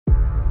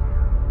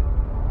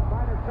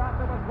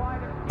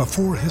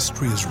Before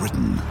history is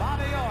written,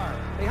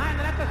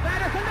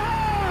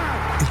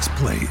 it's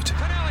played.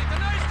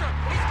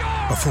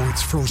 Before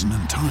it's frozen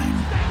in time,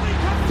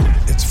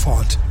 it's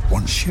fought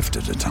one shift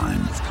at a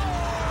time.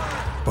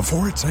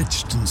 Before it's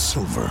etched in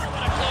silver,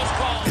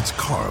 it's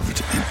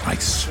carved in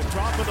ice.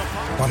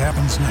 What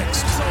happens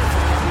next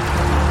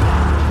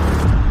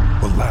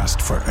will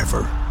last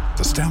forever.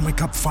 The Stanley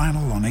Cup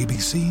Final on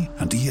ABC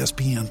and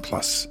ESPN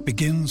Plus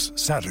begins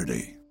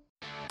Saturday.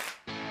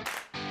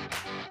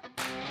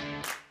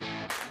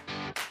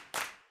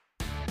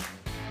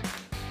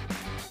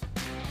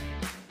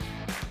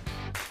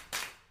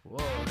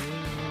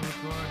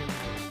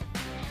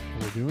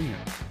 Doing it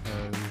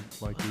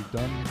like we've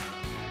done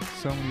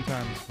so many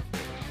times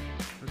before.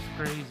 That's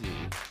crazy.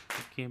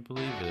 I can't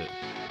believe it.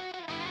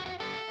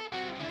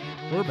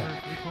 We're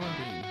back.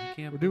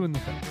 We're doing the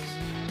things.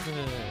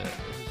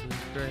 This is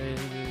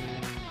crazy.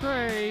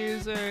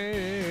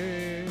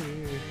 Crazy.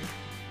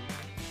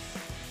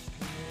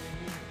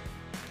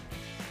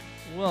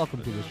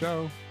 Welcome to the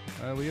show.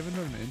 We haven't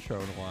done an intro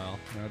in a while.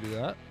 Can I do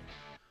that?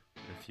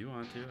 If you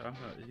want to, I'm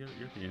not. You're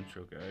the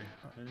intro guy.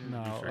 No,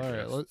 all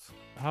right.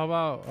 How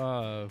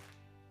about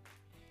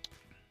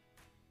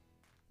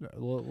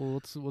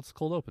let's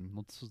cold open.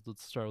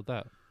 Let's start with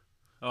that.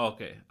 Oh,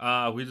 okay.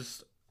 We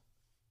just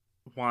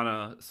want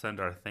to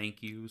send our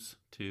thank yous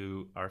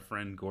to our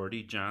friend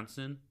Gordy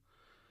Johnson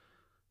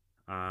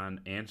on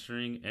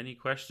answering any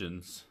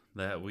questions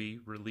that we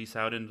release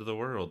out into the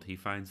world. He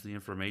finds the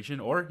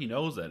information, or he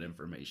knows that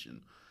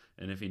information,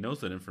 and if he knows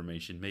that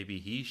information, maybe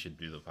he should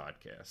do the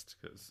podcast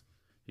because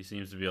he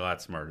seems to be a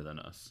lot smarter than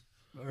us.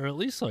 Or at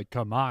least,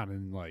 come on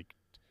and,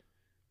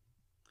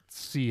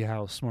 see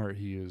how smart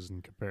he is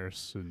in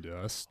comparison to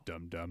us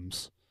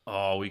dum-dums.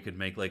 Oh, we could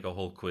make, a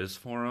whole quiz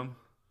for him?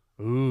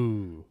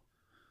 Ooh.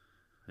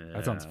 Yeah.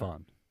 That sounds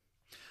fun.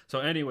 So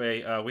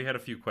anyway, we had a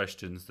few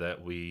questions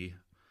that we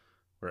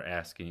were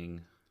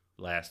asking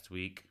last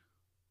week.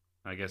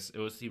 I guess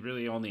he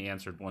really only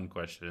answered one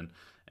question,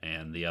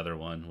 and the other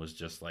one was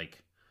just,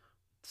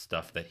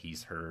 stuff that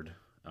he's heard.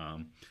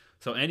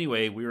 So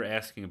anyway, we were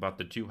asking about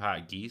the Two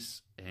Hot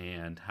Geese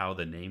and how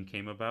the name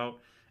came about.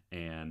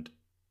 And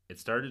it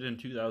started in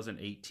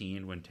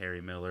 2018 when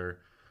Terry Miller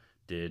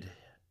did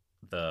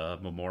the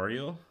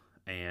memorial.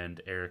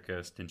 And Erica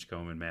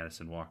Stinchcomb and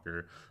Madison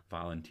Walker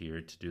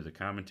volunteered to do the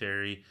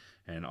commentary.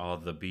 And all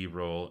the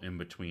B-roll in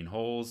between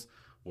holes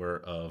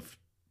were of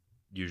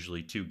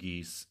usually two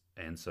geese.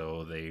 And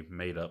so they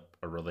made up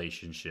a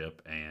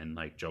relationship and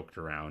joked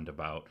around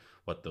about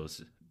what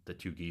the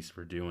two geese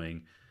were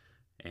doing.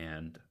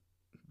 And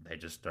they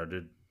just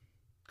started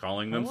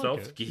calling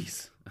themselves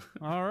geese.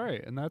 All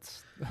right, and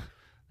that's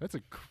a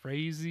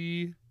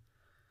crazy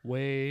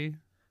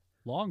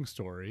long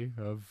story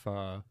of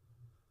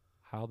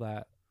how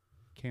that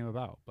came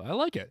about, but I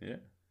like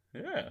it.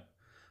 Yeah.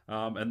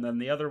 And then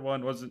the other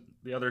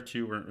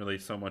two weren't really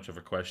so much of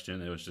a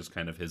question. It was just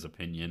kind of his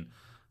opinion.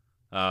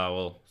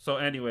 So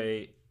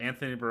anyway,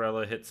 Anthony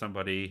Barella hit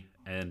somebody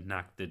and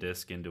knocked the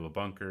disc into a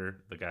bunker,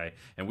 the guy.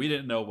 And we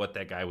didn't know what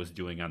that guy was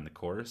doing on the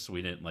course.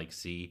 We didn't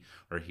see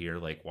or hear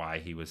why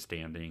he was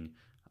standing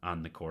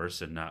on the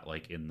course and not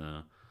in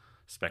the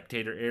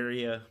spectator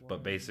area.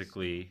 But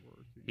basically,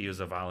 he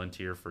was a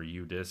volunteer for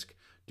UDisc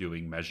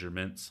doing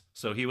measurements.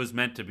 So he was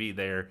meant to be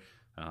there.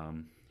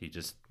 He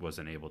just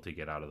wasn't able to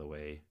get out of the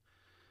way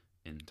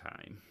in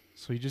time.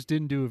 So he just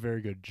didn't do a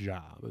very good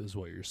job, is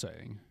what you're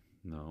saying.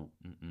 No.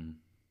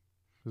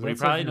 But he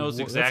probably knows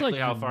exactly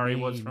how far he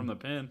was from the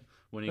pin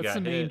when he got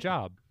hit. That's the main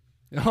job.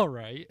 All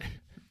right.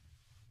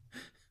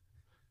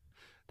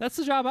 That's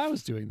the job I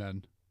was doing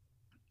then.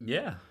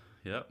 Yeah.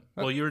 Yep.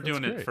 Well, you were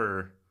doing it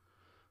for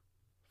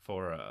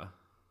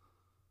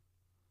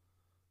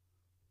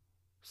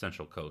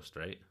Central Coast,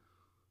 right?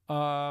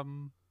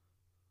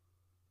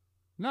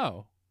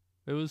 No.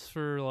 It was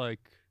for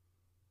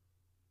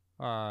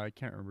I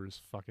can't remember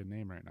his fucking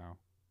name right now.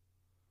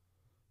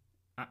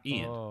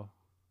 Ian.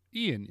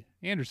 Ian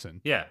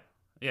Anderson. Yeah.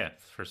 I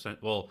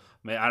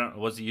don't.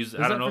 Was he using?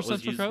 I don't know. For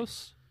Central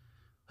Coast?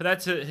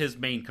 That's his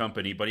main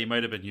company, but he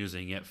might have been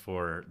using it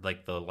for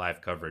the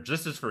live coverage.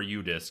 This is for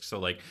UDisc,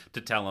 so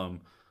to tell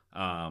him,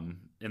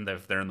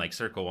 if they're in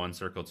circle 1,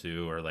 circle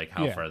 2, or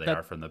how far they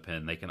are from the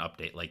pin, they can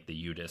update the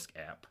UDisc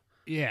app.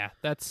 Yeah,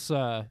 that's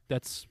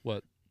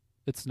what.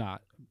 It's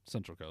not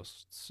Central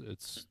Coast.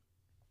 It's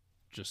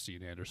just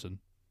Ian Anderson.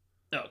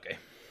 Okay,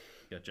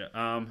 gotcha.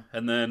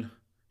 And then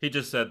he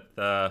just said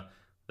the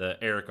guy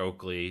Eric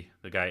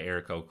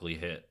Oakley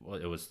hit. Well,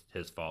 it was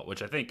his fault,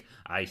 which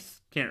I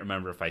can't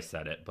remember if I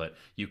said it, but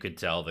you could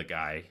tell the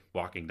guy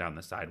walking down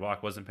the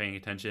sidewalk wasn't paying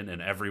attention,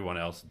 and everyone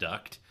else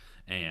ducked,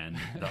 and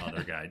the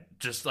other guy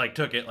just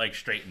took it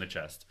straight in the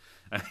chest.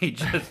 And he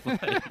just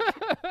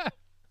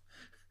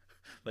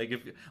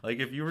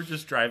if you were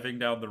just driving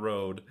down the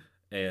road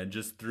and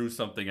just threw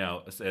something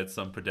out at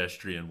some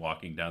pedestrian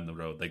walking down the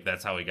road.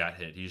 That's how he got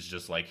hit. He's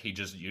just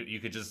you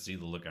could just see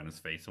the look on his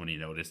face when he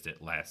noticed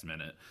it last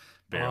minute,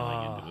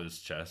 barreling into his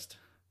chest.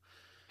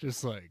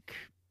 Just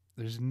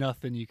there's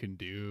nothing you can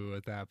do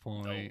at that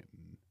point.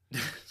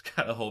 Nope.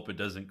 Gotta hope it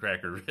doesn't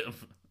crack a rib.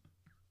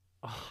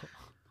 Oh.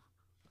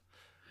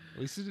 At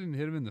least it didn't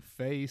hit him in the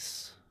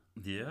face.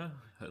 Yeah,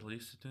 at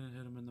least it didn't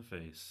hit him in the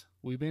face.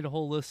 We made a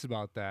whole list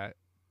about that.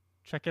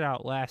 Check it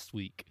out last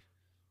week.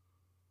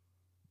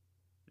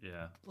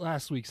 Yeah.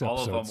 Last week's All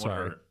episode, of them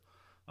sorry. would hurt.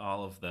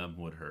 All of them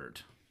would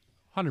hurt.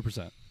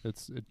 100%.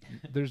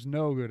 There's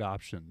no good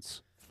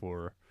options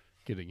for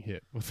getting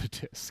hit with a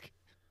disc.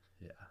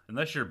 Yeah.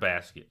 Unless you're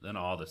basket, then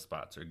all the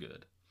spots are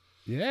good.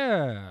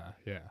 Yeah.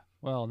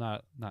 Well,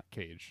 not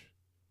cage.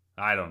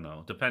 I don't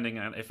know. Depending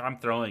on if I'm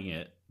throwing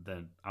it,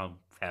 then I'm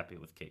happy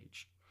with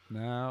cage.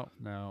 No.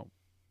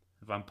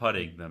 If I'm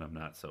putting, then I'm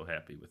not so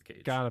happy with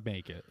cage. Gotta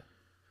make it.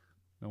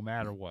 No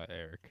matter what,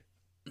 Eric.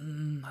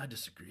 I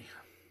disagree.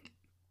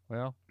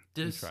 Well,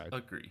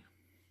 Disagree.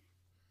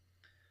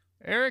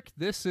 Eric,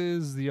 this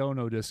is the Oh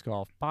No Disc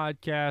Golf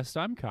Podcast.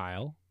 I'm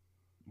Kyle.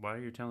 Why are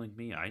you telling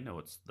me? I know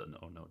it's the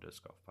No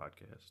Disc Golf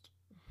Podcast.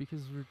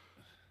 Because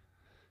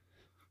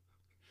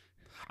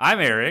I'm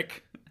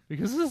Eric.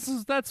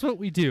 Because that's what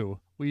we do.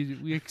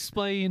 We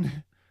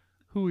explain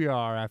who we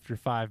are after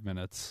 5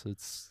 minutes.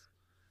 It's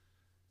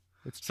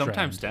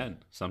Sometimes trend.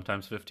 10,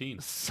 sometimes 15.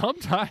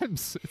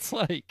 Sometimes it's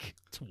like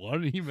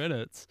 20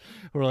 minutes.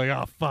 We're like,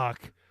 oh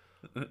fuck.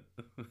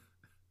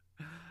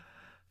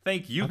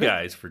 Thank you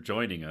guys for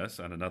joining us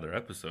on another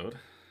episode.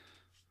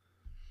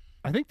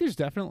 I think there's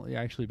definitely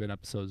actually been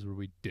episodes where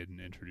we didn't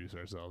introduce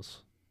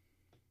ourselves.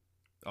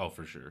 Oh,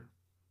 for sure.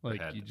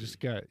 Like you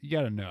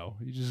gotta know.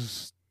 You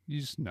just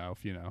know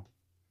if you know.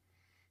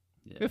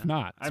 Yeah. If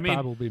not, it's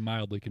probably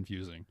mildly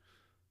confusing.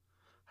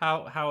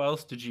 How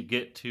else did you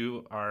get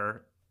to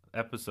our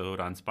episode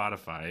on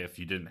Spotify if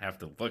you didn't have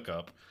to look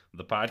up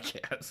the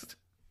podcast?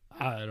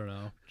 I don't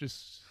know.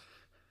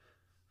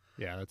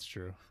 Yeah, that's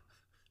true.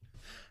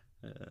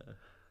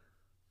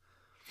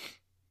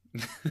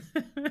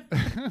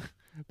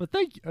 But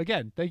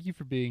thank you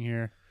for being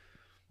here.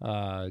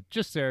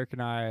 Just Eric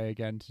and I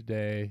again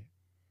today.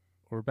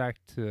 We're back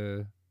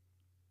to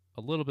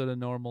a little bit of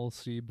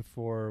normalcy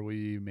before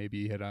we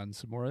maybe hit on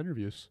some more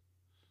interviews.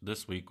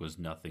 This week was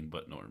nothing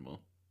but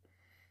normal.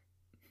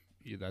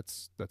 Yeah,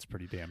 that's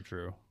pretty damn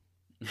true.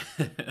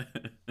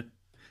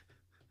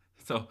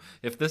 So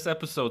if this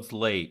episode's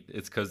late,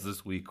 it's because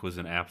this week was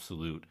an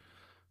absolute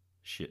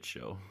shit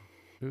show.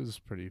 It was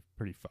pretty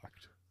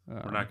fucked.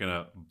 We're not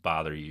gonna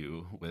bother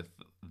you with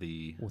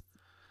the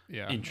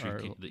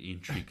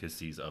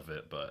intricacies of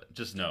it, but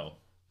just know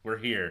we're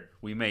here.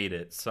 We made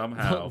it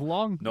somehow.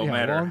 No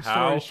matter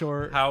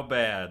how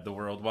bad the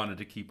world wanted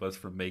to keep us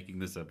from making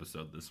this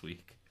episode this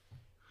week.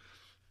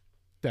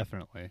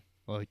 Definitely.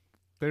 Like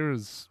there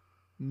was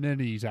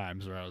many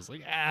times where I was like,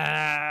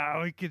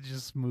 we could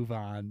just move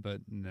on,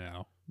 but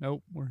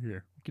nope, we're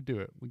here. We could do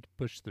it. We could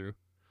push through.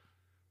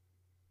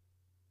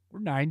 We're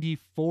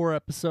 94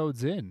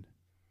 episodes in.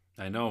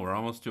 I know, we're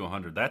almost to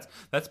 100.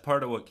 That's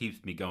part of what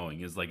keeps me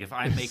going. Is like if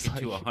I make it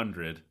to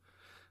 100,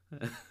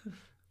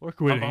 we're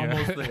quitting. I'm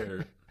almost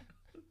there.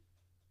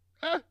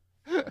 Can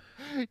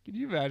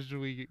you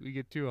imagine we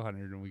get to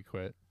 100 and we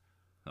quit?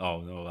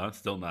 Oh no, I'm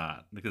still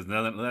not, because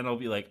then I'll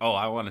be like, oh,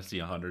 I want to see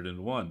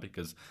 101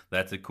 because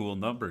that's a cool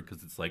number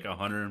because it's like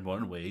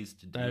 101 ways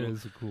to do. That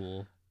is a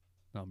cool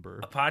number.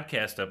 A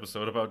podcast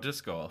episode about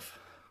disc golf.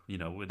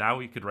 Now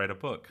we could write a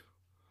book.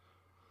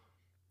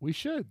 We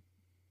should.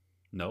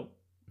 Nope.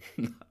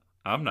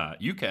 I'm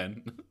not. You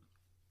can.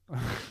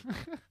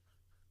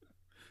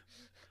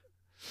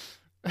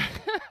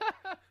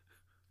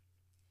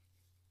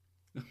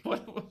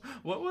 What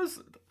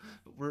was...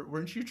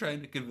 Weren't you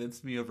trying to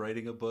convince me of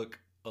writing a book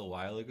a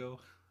while ago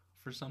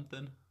for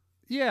something?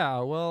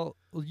 Yeah, well,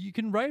 you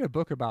can write a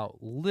book about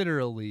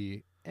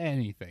literally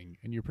anything,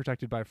 and you're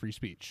protected by free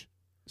speech.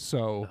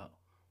 So,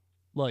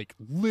 like,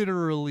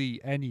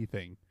 literally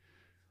anything.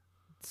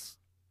 It's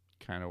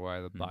kind of why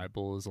the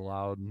Bible is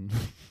allowed.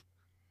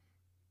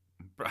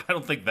 I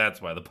don't think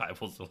that's why the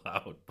Bible's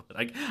allowed, but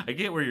I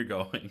get where you're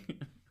going.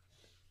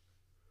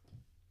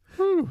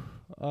 Whew.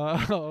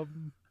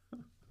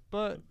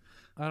 But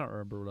I don't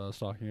remember what I was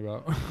talking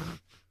about.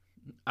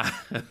 I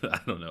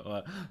don't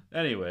know.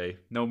 Anyway,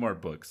 no more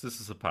books.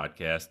 This is a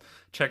podcast.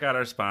 Check out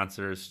our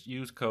sponsors.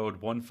 Use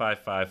code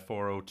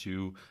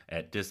 155402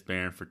 at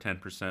Discbaron for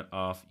 10%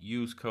 off.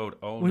 Use code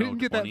ONO20. We didn't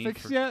get that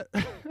fixed yet?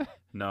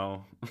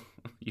 No.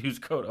 Use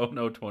code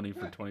ONO20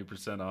 for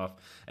 20% off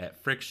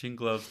at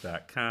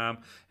frictiongloves.com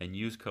and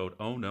use code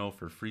ONO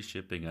for free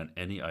shipping on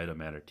any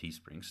item at our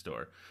Teespring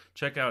store.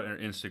 Check out our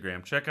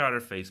Instagram. Check out our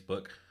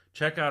Facebook.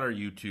 Check out our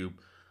YouTube.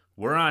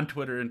 We're on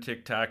Twitter and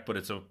TikTok, but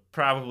it's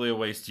probably a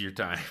waste of your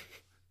time.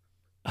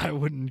 I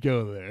wouldn't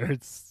go there.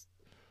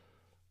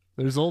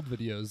 There's old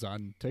videos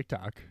on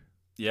TikTok.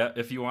 Yeah,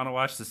 if you want to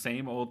watch the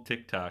same old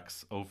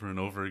TikToks over and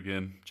over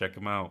again, check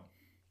them out.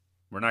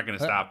 We're not going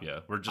to stop you.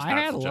 We're just. I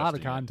had a lot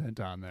of content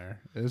on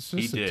there. It's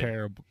just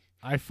terrible.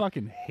 I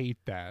fucking hate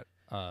that.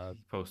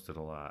 He posted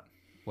a lot.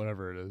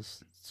 Whatever it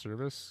is,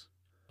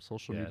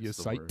 social media it's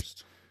the site.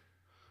 Worst.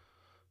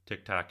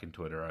 TikTok and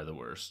Twitter are the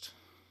worst.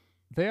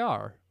 They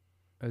are.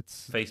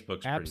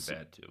 Facebook's pretty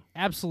bad too.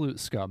 Absolute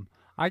scum.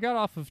 I got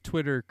off of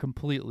Twitter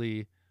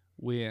completely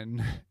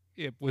when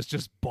it was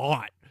just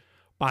bought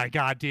by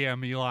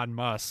goddamn Elon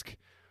Musk.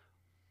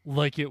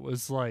 Like it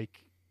was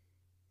like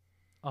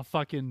a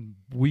fucking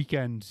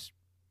weekend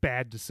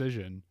bad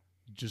decision,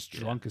 just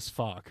drunk as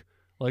fuck.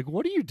 Like,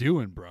 what are you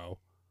doing, bro?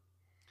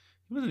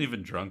 He wasn't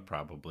even drunk,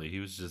 probably.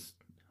 He's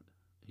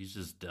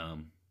just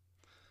dumb.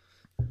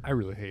 I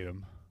really hate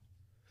him.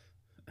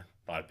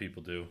 A lot of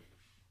people do.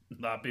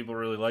 A lot of people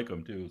really like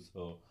him, too,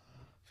 so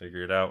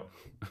figure it out.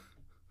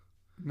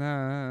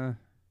 Nah.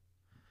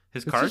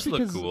 His It's cars just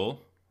look because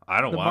cool. I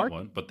don't want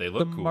one, but they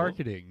look the cool.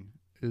 marketing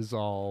is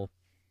all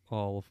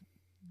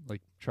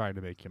like trying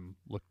to make him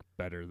look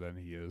better than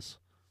he is.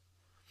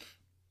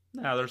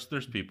 Nah,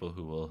 there's people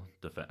who will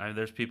defend. I mean,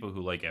 there's people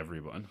who like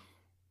everyone.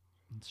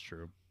 It's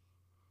true.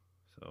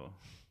 So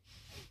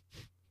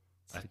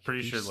It's I'm like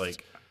pretty he's sure,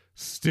 like,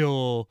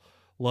 still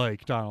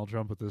like Donald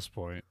Trump at this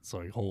point. It's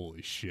like,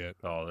 holy shit.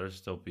 oh, there's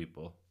still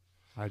people.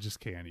 I just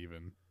can't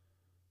even.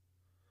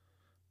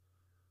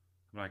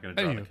 I'm not going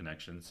to draw the Anywho.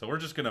 connection, so we're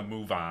just going to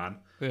move on.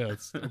 Yeah,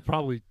 it's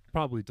probably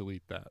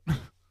delete that.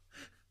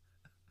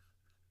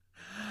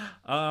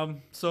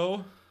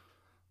 So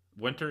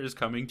winter is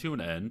coming to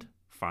an end,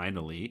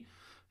 finally.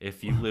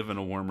 If you live in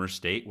a warmer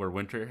state where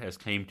winter has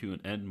came to an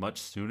end much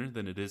sooner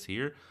than it is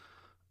here,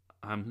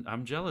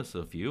 I'm jealous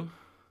of you.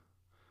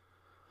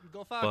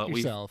 Go fuck But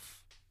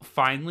yourself.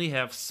 Finally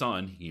have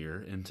sun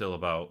here until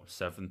about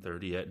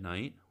 7:30 at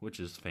night,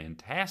 which is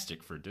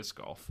fantastic for disc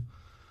golf.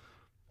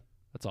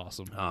 That's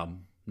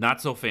awesome.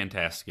 Not so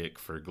fantastic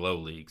for glow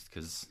leagues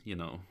because,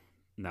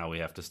 now we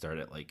have to start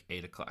at like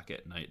 8 o'clock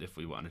at night if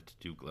we wanted to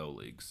do glow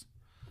leagues.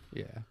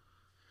 Yeah.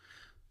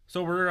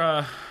 So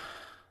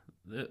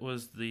it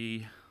was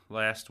the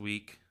last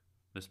week,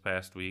 this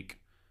past week,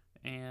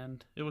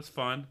 and it was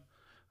fun.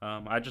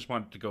 I just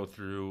wanted to go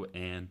through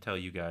and tell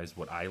you guys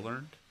what I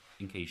learned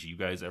in case you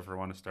guys ever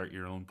want to start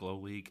your own glow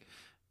league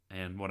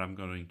and what I'm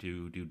going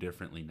to do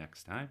differently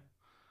next time.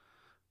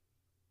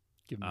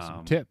 Give me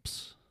some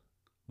tips.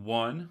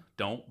 1,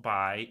 don't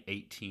buy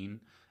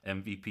 18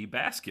 MVP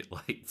basket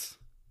lights.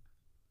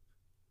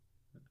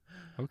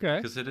 Okay.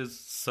 Because it is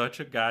such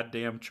a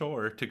goddamn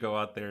chore to go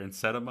out there and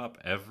set them up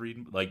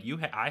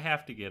I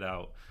have to get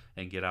out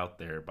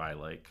there by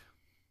like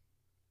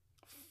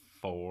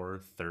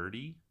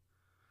 4:30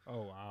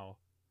 Oh, wow.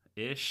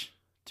 ish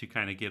to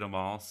kind of get them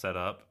all set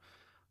up.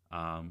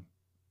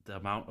 The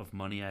amount of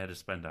money I had to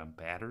spend on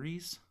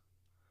batteries,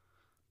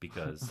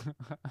 because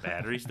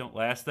batteries don't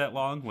last that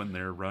long when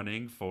they're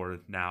running from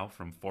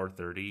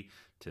 4:30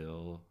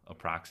 till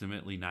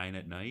approximately 9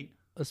 at night.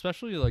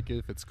 Especially like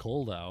if it's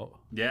cold out.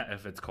 Yeah,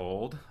 if it's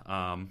cold.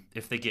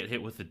 If they get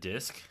hit with a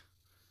disc,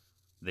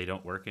 they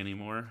don't work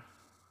anymore.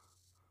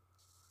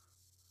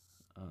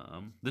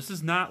 This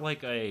is not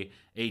like a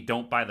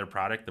don't buy their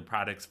product. The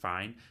product's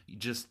fine.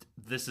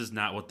 This is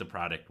not what the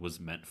product was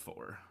meant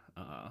for.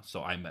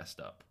 So I messed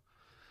up,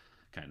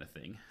 kind of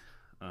thing.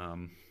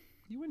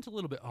 You went a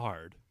little bit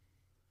hard.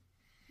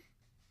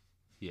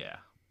 Yeah.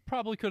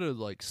 Probably could have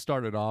like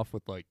started off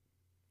with like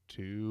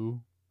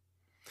 2.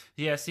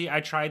 Yeah, see, I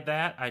tried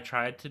that. I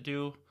tried to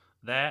do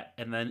that,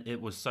 and then it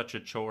was such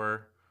a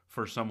chore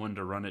for someone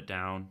to run it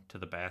down to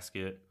the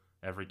basket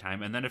every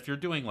time. And then if you're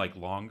doing like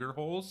longer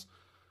holes,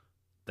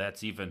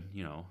 that's even,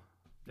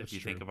 if you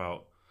think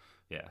about,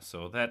 yeah,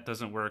 so that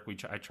doesn't work.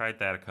 I tried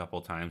that a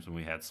couple times when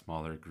we had a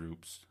smaller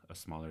group,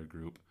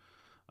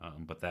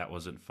 but that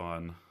wasn't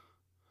fun.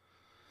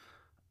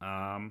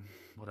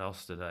 What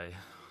else did I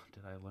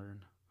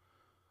learn?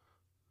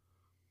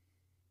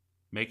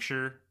 Make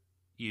sure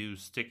you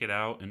stick it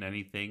out in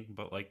anything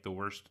but like the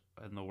worst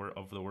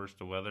of the worst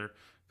of weather,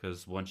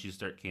 because once you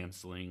start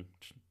canceling,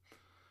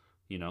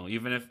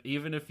 even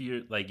if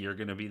you're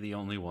gonna be the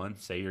only one,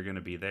 say you're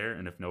gonna be there,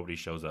 and if nobody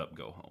shows up,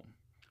 go home.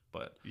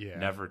 But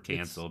never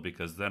cancel,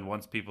 because then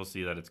once people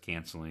see that it's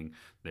canceling,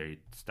 they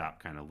stop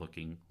kind of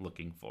looking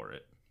for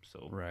it.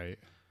 So Right.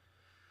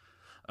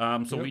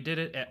 We did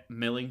it at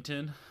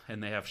Millington,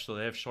 and they have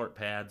short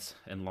pads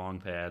and long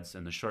pads,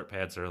 and the short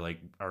pads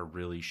are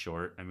really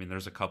short. I mean,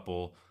 there's a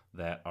couple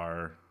that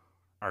are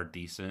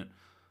decent,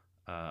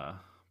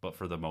 but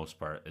for the most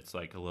part, it's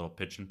like a little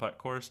pitch and putt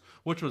course,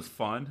 which was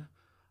fun.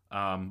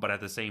 But at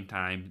the same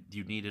time,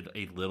 you needed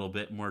a little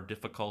bit more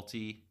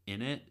difficulty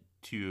in it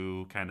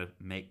to kind of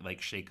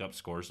shake up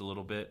scores a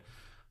little bit.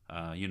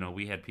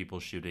 We had people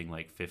shooting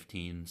like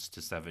 15s to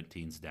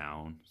 17s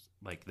down.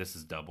 Like, this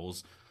is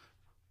doubles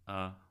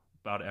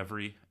about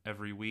every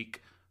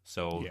week.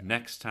 So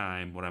next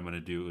time, what I'm going to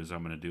do is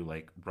I'm going to do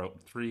like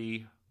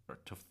 3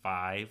 to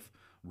 5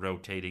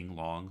 rotating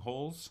long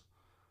holes.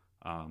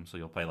 So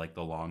you'll play like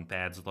the long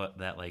pads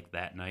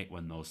that night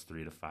when those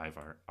 3 to 5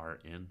 are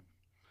in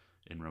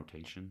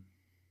rotation.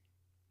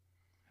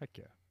 Heck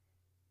yeah.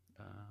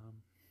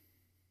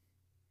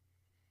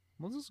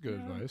 Well, this is good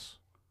advice.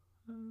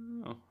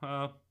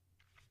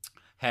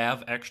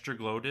 Have extra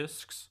glow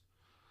discs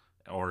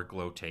or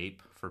glow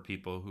tape for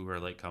people who are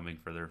like coming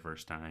for their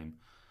first time.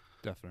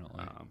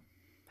 Definitely.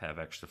 Have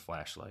extra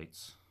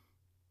flashlights,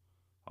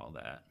 all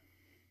that.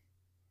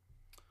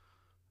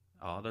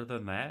 other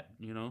than that,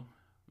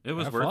 it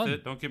was Have worth fun.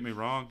 it. Don't get me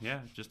wrong. Yeah,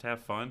 just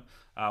have fun.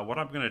 What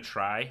I'm gonna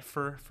try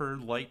for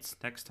lights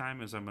next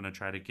time is I'm gonna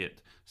try to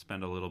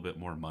spend a little bit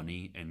more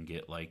money and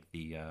get like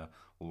the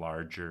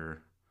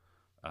larger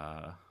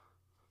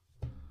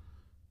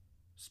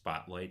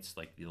spotlights,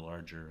 like the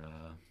larger.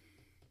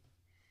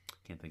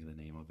 Can't think of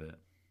the name of it.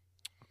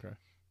 Okay.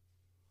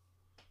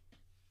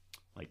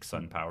 Like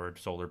sun powered,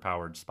 solar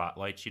powered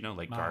spotlights.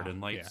 Like garden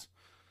lights.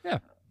 Yeah.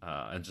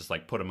 And just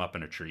like put them up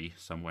in a tree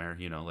somewhere.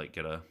 Like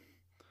get a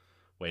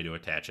way to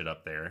attach it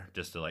up there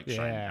just to like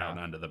shine down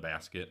onto the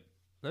basket.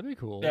 That'd be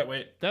cool. That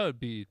way, that would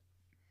be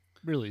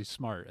really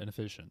smart and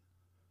efficient.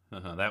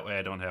 That way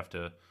I don't have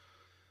to.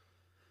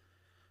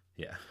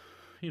 Yeah,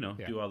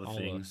 do all the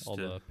things. All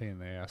the pain in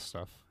the ass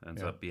stuff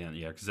ends up being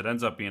because it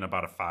ends up being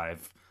about a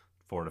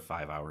 4 to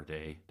 5 hour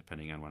day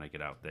depending on when I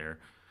get out there.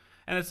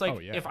 And it's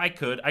like if I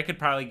could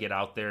probably get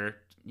out there,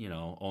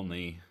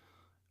 only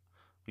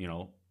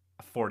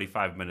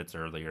 45 minutes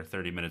early or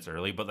 30 minutes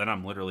early, but then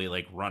I'm literally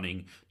like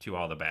running to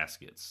all the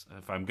baskets.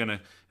 If I'm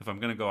gonna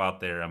go out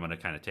there, I'm gonna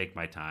kind of take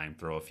my time,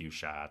 throw a few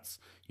shots.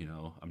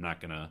 I'm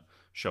not gonna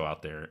go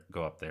up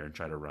there and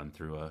try to run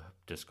through a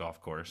disc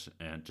golf course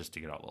and just to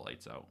get all the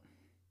lights out.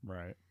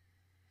 Right.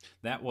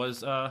 That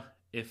was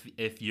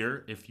if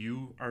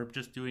you are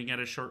just doing at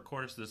a short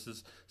course, this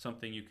is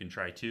something you can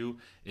try too,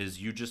 is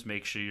you just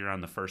make sure you're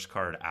on the first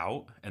card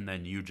out, and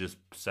then you just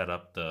set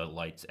up the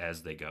lights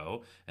as they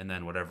go, and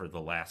then whatever the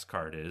last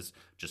card is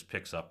just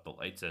picks up the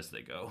lights as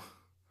they go.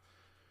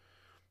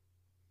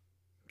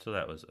 So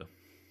that was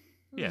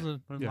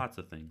lots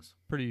of things.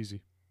 Pretty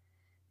easy.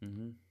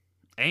 Mm-hmm.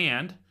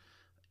 And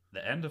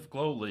the end of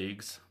Glow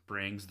Leagues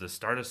brings the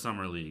start of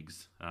Summer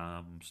Leagues,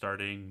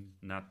 starting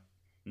not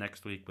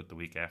next week, but the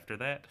week after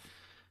that.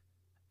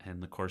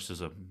 And the course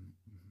is a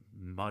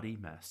muddy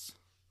mess.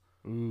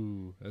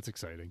 Ooh, that's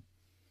exciting.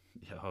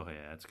 Oh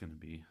yeah, it's gonna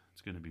be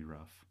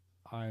rough.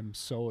 I'm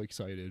so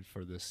excited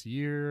for this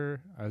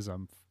year as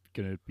I'm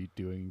gonna be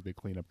doing the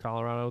Clean Up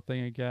Colorado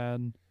thing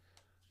again.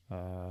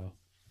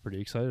 Pretty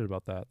excited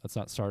about that. That's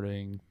not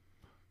starting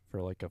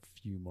for like a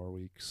few more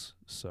weeks,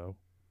 so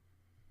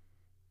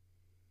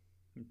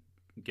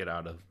get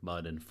out of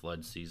mud and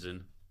flood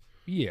season.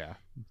 Yeah,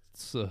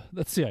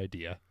 that's the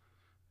idea.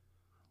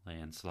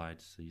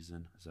 Landslide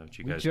season, is that what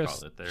you guys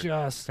call it there?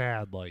 Just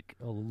had like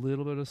a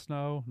little bit of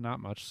snow, not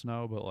much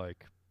snow, but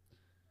like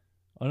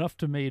enough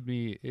to made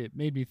me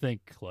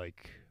think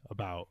like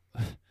about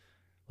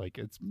like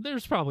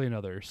there's probably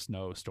another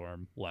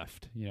snowstorm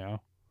left,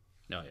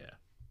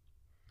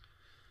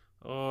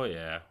 Oh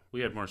yeah,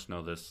 we had more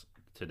snow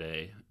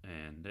today,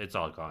 and it's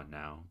all gone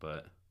now.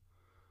 But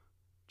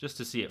just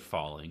to see it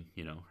falling,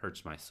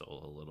 hurts my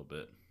soul a little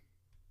bit.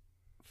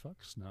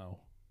 Fuck snow.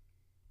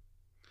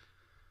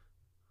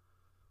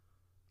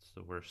 It's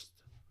the worst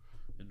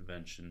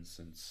invention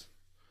since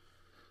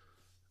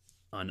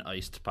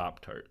uniced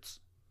Pop-Tarts.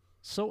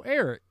 So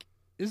Eric,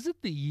 is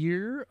it the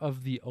year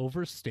of the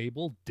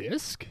overstable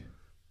disc?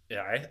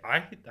 Yeah,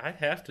 I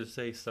have to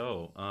say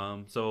so.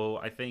 So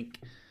I think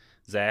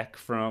Zach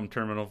from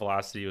Terminal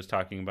Velocity was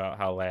talking about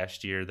how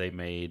last year they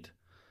made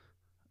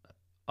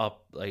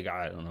up, like,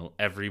 I don't know,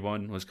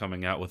 everyone was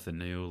coming out with a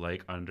new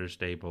like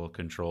understable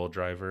control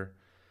driver,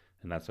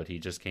 and that's what he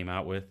just came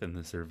out with in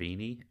the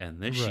Cervini. And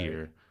this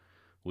year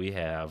we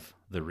have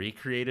the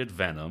recreated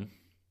Venom,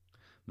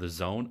 the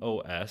Zone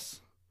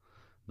OS,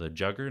 the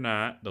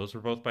Juggernaut. Those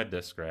were both by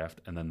Discraft,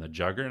 and then the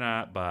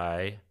Juggernaut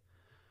by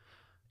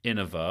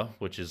Innova,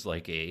 which is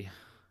like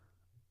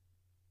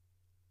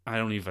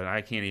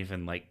I can't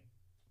even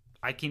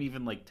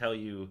tell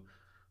you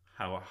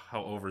how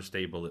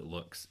overstable it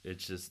looks.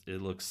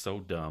 It looks so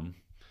dumb.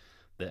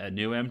 The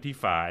new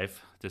MT5,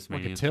 this like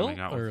many a is tilt, coming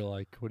out or with,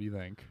 like, what do you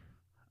think?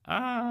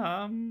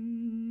 I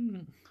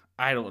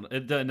don't.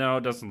 No,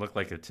 it doesn't look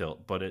like a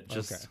tilt, but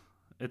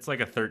it's like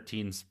a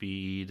 13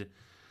 speed.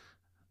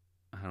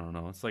 I don't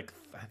know. It's like,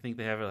 I think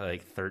they have it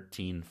like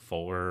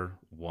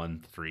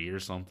 13.413 or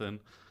something.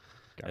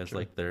 Gotcha. As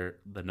like the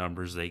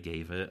numbers they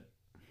gave it.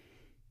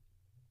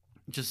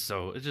 It's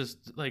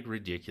just like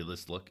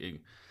ridiculous looking.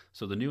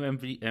 So the new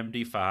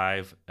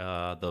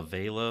MD5, the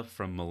Vela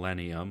from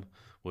Millennium,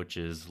 which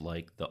is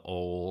like the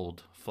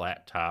old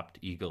flat-topped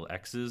Eagle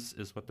X's,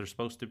 is what they're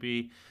supposed to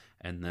be.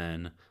 And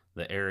then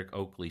the Eric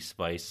Oakley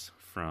Spice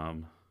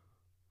from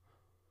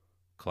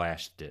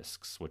Clash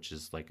Discs, which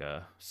is like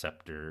a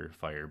Scepter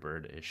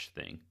Firebird-ish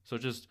thing. So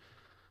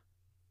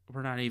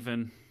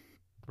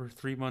we're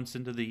 3 months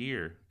into the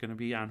year, gonna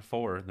be on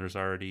 4, and there's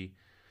already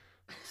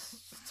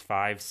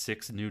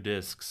 5-6 new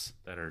discs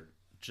that are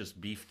just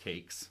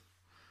beefcakes.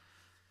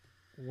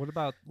 What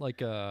about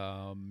like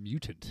a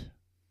Mutant?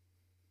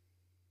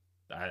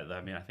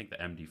 I mean, I think the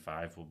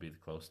MD5 will be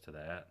close to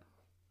that.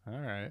 All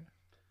right.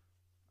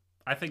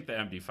 I think the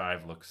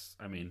MD5 looks.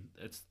 I mean,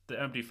 the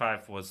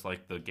MD5 was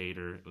like the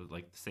Gator, it was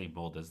like the same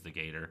mold as the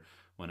Gator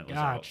when it was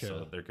out.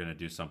 So they're gonna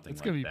do something.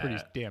 It's like gonna be that.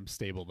 pretty damn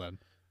stable then.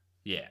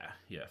 Yeah,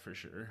 for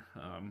sure.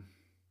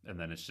 And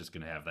then it's just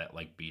gonna have that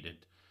like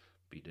beaded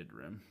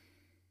rim.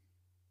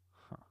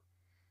 Huh.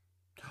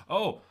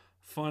 Oh,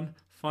 fun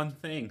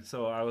thing.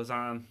 So I was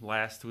on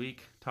last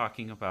week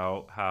talking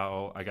about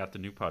how I got the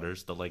new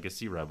putters, the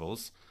Legacy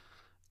Rebels,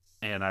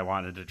 and I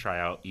wanted to try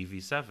out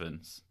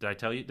EV7s. Did I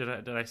tell you?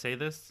 Did I say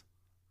this?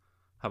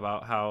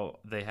 About how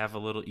they have a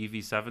little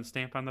EV7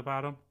 stamp on the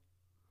bottom?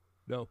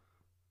 No.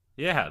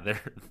 Yeah,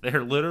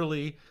 they're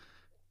literally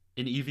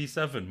in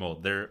EV7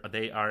 mold.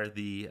 They are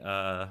the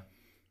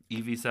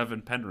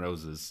EV7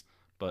 Penroses,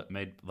 but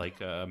made like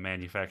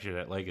manufactured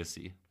at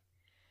Legacy.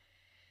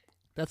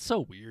 That's so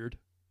weird.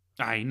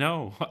 I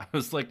know. I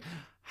was like,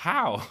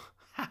 how?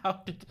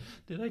 How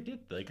did I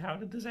get, like, how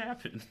did this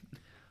happen?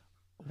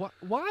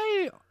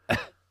 Why?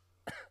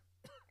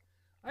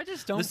 I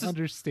just don't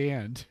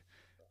understand.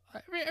 I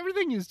mean,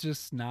 everything is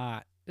just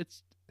not.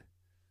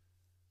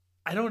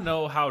 I don't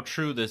know how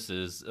true this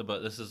is, but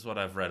this is what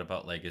I've read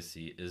about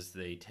Legacy: is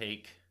they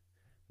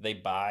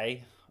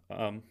buy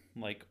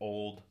like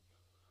old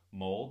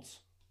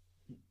molds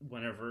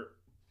whenever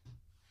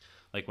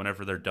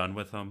they're done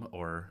with them,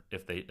 or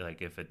if it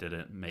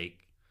didn't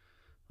make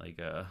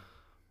it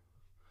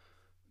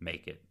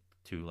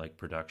to like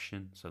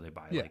production, so they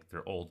buy like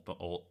their old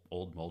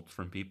molds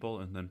from people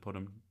and then put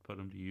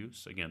them to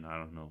use. Again, I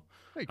don't know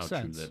Makes how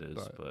sense, true that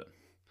is, but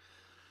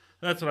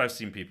that's what I've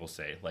seen people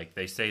say. Like,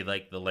 they say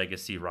like the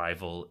Legacy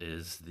rival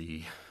is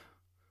the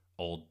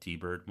old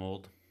T-Bird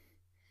mold.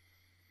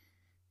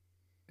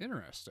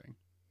 Interesting.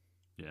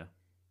 Yeah,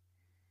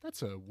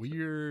 That's a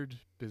weird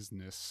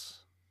business.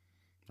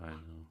 I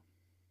know.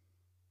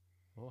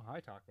 Oh, hi,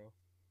 Taco.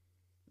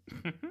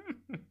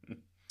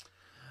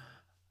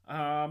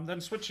 Then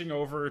switching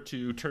over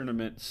to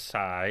tournament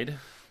side,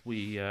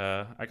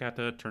 I got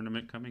a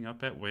tournament coming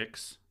up at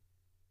Wicks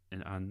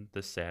on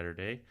this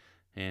Saturday,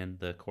 and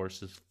the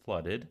course is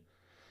flooded,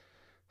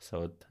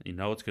 so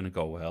it's going to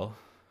go well.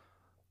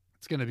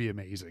 It's gonna be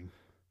amazing.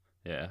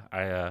 Yeah,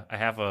 I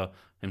have a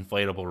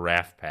inflatable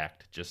raft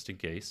packed just in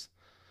case.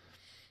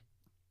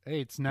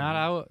 Hey, it's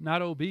not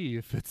OB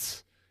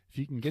if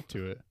you can get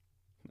to it.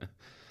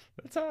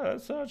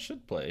 That's how it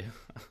should play.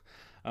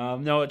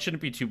 No, it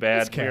shouldn't be too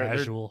bad. It's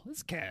casual.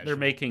 It's casual. They're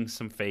making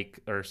some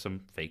fake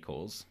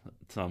holes,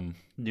 some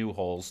new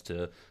holes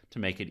to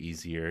make it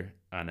easier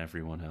on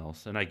everyone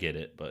else, and I get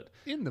it, but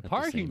in the at the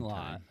parking same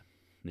lot. time,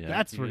 yeah,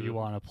 That's where you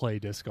want to play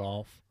disc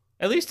golf.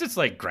 At least it's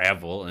like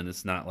gravel, and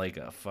it's not like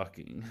a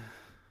fucking.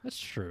 That's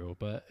true,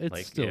 but it's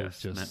like, still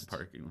cement just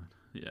parking lot.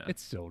 Yeah,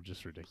 it's still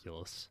just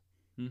ridiculous.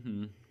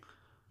 Mm-hmm.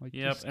 Like,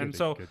 Yep, just and get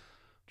so good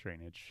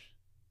drainage.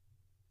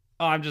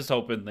 I'm just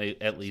hoping they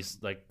at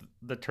least, like,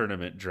 the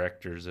tournament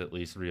directors at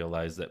least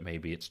realize that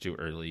maybe it's too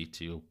early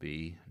to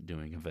be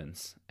doing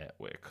events at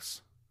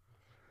Wicks.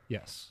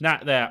 Yes.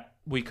 Not that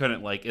we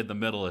couldn't, like, in the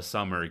middle of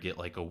summer get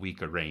like a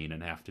week of rain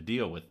and have to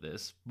deal with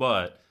this,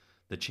 but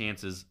the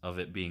chances of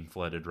it being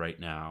flooded right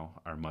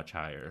now are much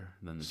higher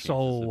than the chances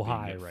of being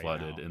high right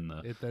flooded now. in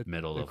the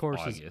middle of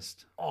course August.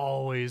 is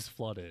always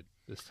flooded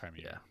this time of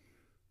year. Yeah.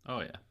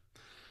 Oh yeah.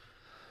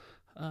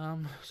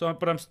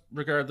 But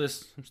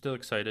regardless, I'm still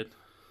excited.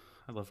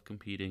 I love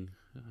competing.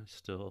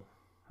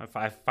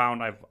 I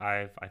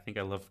think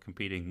I love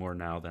competing more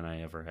now than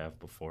I ever have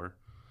before.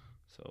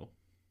 So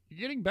You're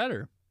getting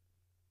better.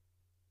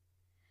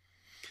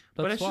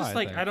 But it's just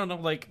like, I don't know,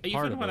 like,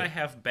 even when it. I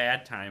have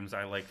bad times,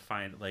 I like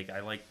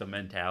the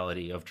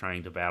mentality of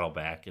trying to battle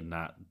back and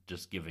not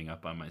just giving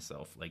up on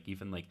myself. Like,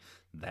 even like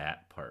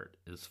that part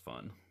is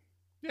fun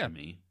to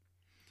me.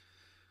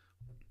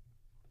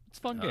 It's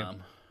a fun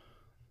game.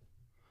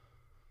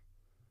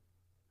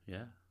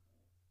 Yeah.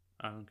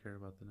 I don't care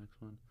about the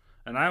next one.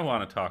 And I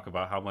want to talk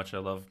about how much I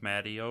love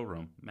Matt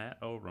Oram.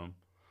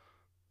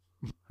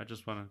 I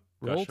just want to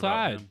Roll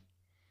Tide. him.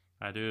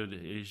 Dude,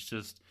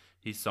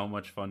 he's so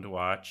much fun to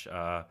watch.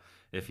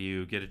 If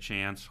you get a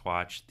chance,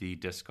 watch the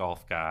Disc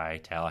Golf Guy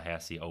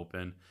Tallahassee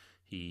Open.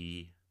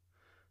 He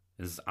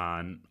is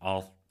on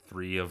all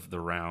 3 of the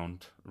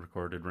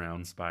recorded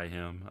rounds by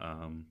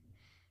him.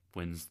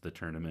 Wins the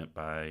tournament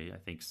by, I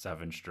think,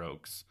 7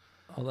 strokes.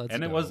 Oh, that's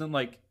and dope. It wasn't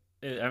like,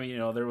 I mean,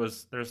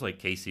 there's like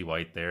Casey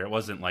White there. It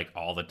wasn't like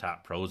all the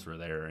top pros were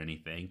there or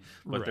anything,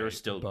 but there were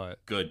still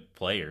good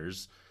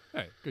players.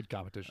 Hey, good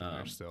competition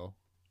there still.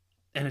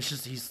 And it's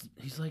just he's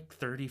like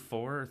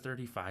 34 or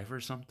 35 or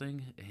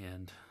something,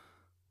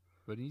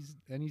 but he's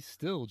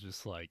still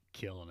just like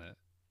killing it.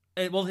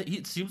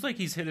 It seems like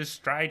he's hit his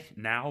stride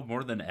now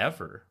more than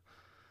ever.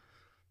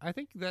 I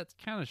think that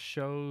kind of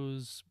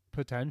shows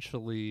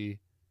potentially,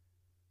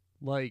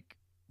 like,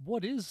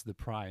 what is the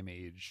prime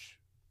age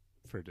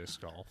for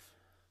disc golf?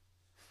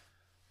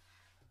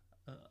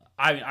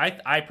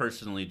 I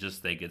personally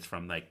just think it's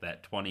from like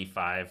that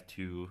 25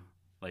 to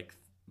like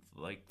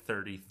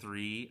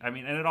 33. I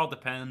mean, and it all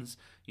depends.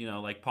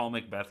 Like Paul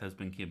Macbeth has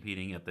been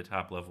competing at the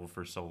top level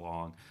for so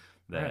long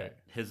that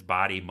his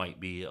body might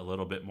be a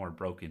little bit more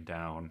broken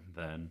down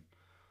than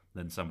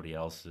somebody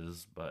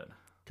else's, but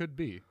could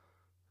be.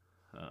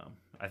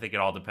 I think it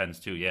all depends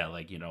too. Yeah,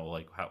 like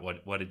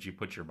what did you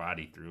put your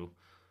body through?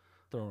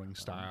 Throwing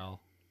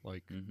style,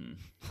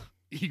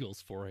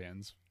 Eagles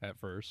forehands at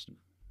first.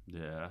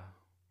 Yeah.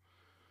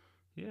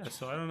 Yeah,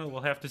 so I don't know.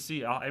 We'll have to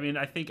see.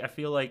 I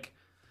feel like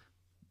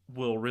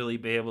we'll really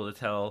be able to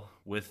tell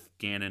with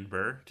Gannon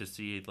Burr to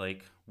see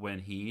like when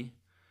he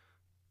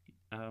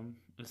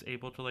is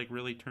able to like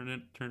really turn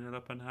it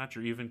up a notch,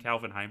 or even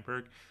Calvin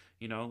Heimberg.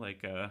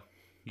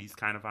 He's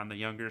kind of on the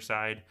younger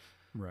side,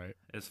 Right.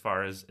 as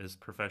far as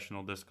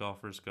professional disc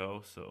golfers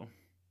go. So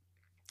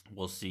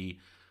we'll see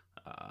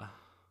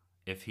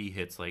if he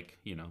hits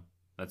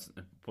that's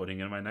putting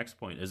in my next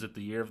point. Is it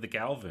the year of the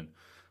Calvin?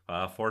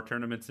 4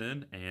 tournaments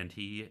in, and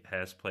he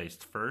has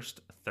placed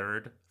first,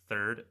 third,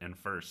 and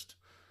first.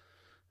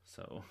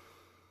 So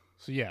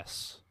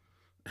yes.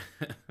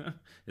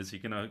 is he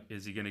gonna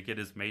get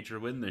his major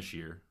win this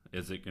year?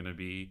 Is it gonna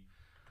be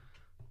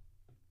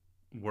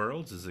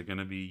Worlds? Is it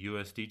gonna be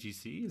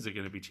USDGC? Is it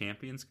gonna be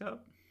Champions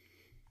Cup?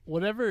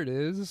 Whatever it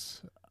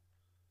is,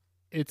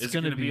 it's It's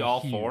gonna gonna be be all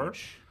huge. 4?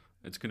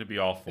 It's gonna be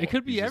all 4. It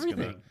could be He's just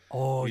everything.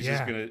 He's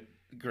just gonna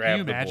grab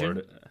you the imagine?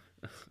 board.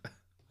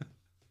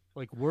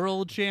 Like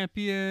world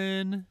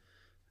champion.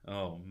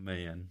 Oh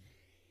man.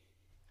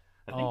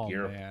 I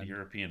think Man.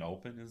 European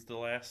Open is the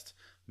last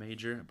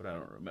major, but I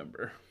don't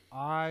remember.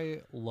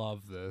 I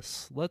love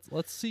this.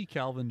 Let's see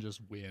Calvin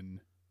just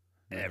win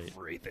Right.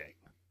 everything.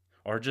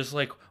 Or just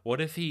like, what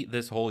if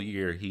this whole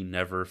year he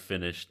never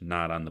finished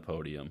not on the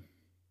podium?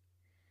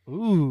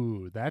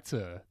 Ooh, that's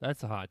a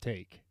hot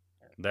take.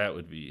 That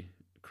would be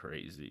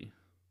crazy.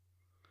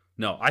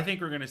 No, I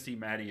think we're going to see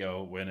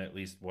Matteo win at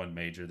least one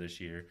major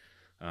this year.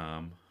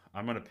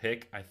 I'm going to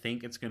pick, I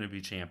think it's going to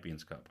be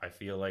Champions Cup. I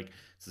feel like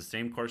it's the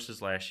same course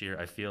as last year.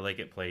 I feel like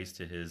it plays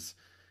to his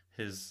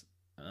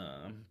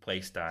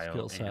play style.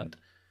 Skill set. And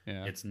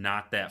Yeah. it's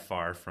not that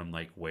far from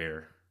like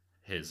where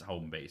his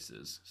home base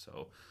is.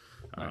 So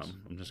Nice.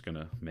 I'm just going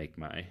to make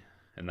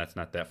and that's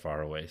not that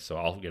far away. So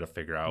I'll get to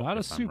figure out. Not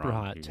a if I'm super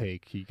wrong hot here.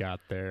 take he got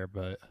there,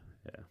 but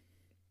Yeah.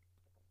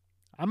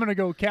 I'm going to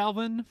go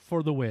Calvin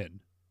for the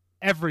win.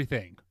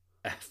 Everything.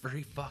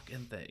 Every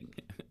fucking thing.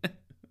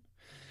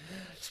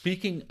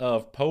 Speaking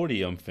of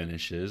podium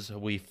finishes,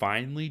 we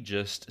finally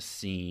just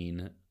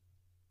seen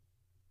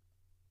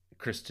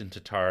Kristen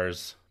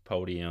Tatar's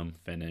podium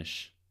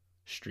finish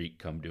streak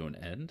come to an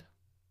end.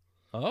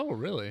 Oh,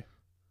 really?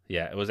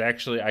 Yeah, it was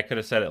actually, I could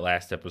have said it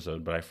last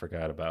episode, but I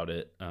forgot about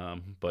it.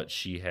 But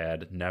she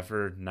had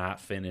never not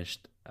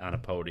finished on a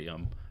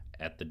podium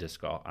at the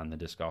on the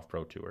Disc Golf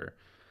Pro Tour.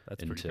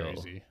 That's pretty until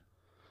crazy.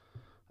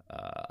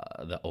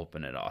 The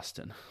Open at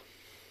Austin.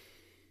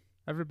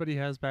 Everybody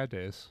has bad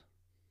days.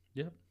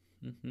 Yep.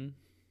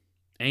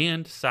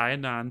 And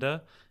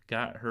Sayananda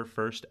got her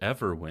first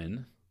ever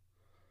win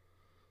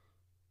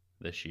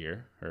this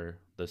year, or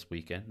this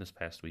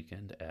past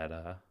weekend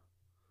at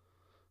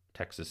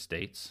Texas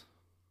States.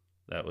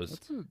 That was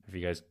if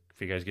you guys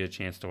get a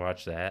chance to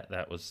watch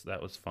that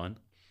was fun.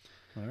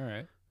 All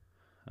right.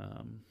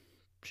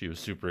 She was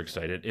super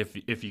excited.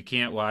 If you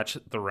can't watch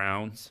the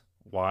rounds,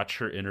 watch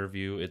her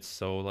interview. It's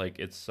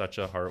such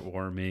a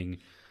heartwarming,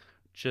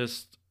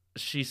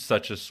 she's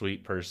such a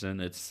sweet person.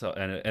 It's so,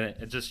 and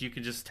it just, you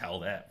can just tell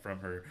that from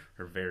her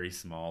very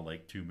small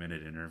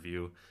 2-minute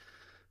interview.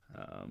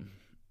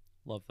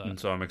 Love that. And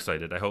so I'm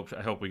excited. I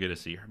hope we get to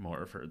see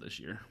more of her this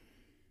year.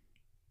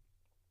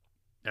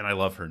 And I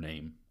love her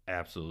name.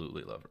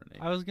 Absolutely love her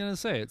name. I was going to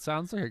say, it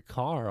sounds like a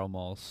car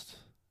almost.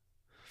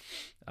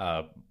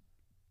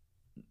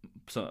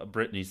 So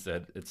Brittany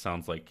said it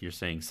sounds like you're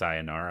saying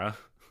sayonara.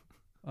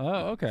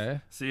 Oh,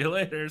 okay. See you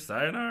later,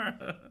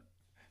 sayonara.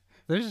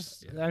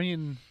 There's, I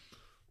mean,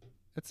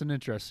 it's an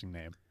interesting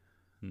name.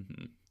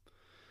 Mm-hmm.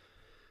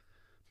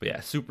 But yeah,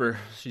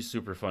 she's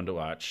super fun to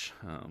watch.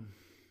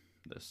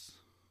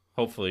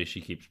 Hopefully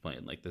she keeps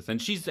playing like this,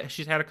 and she's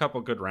had a couple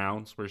good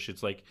rounds where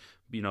she's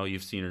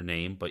you've seen her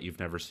name, but you've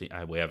never seen.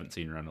 We haven't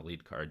seen her on a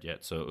lead card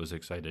yet, so it was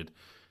excited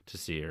to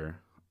see her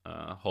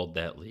hold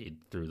that lead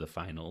through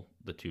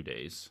the 2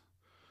 days.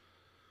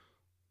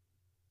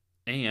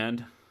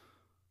 And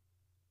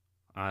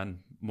on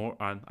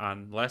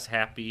less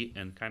happy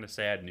and kind of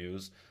sad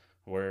news,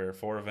 we're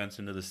 4 events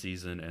into the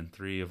season, and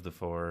 3 of the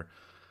 4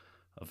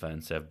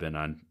 events have been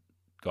on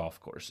golf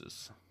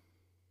courses.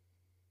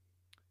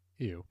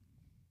 Ew.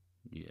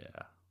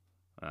 Yeah.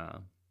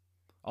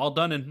 All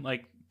done in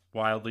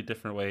wildly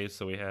different ways.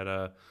 So we had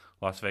a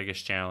Las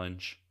Vegas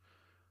Challenge,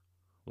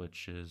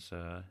 which is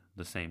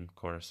the same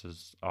course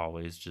as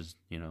always, just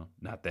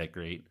not that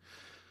great.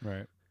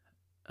 Right.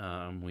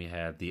 We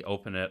had the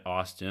Open at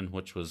Austin,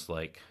 which was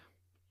it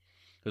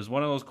was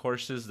one of those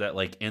courses that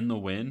in the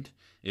wind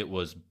it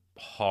was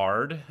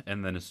hard,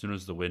 and then as soon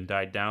as the wind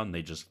died down,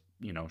 they just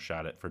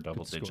shot it for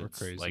double digits.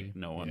 Crazy.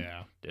 No one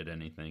did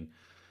anything.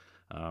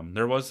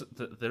 There was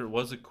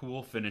a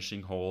cool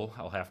finishing hole.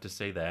 I'll have to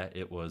say that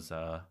it was.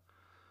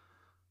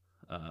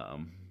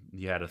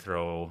 You had to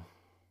throw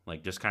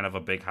just kind of a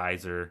big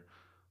hyzer,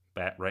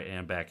 right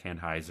hand backhand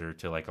hyzer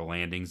to a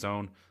landing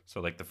zone.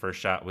 So the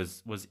first shot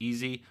was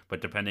easy, but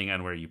depending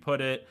on where you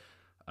put it,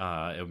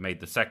 it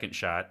made the second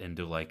shot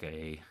into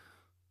a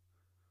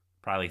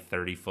probably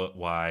 30-foot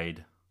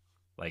wide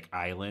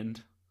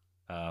island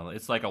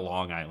It's like a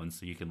Long Island,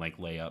 so you can like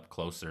lay up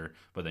closer,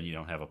 but then you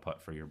don't have a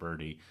putt for your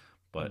birdie.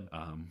 But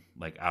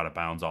like out of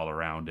bounds all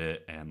around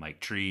it, and like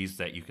trees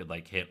that you could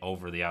like hit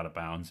over the out of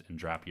bounds and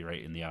drop you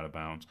right in the out of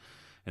bounds.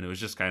 And it was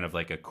just kind of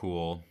like a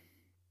cool,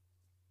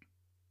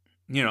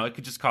 it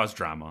could just cause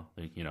drama,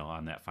 like,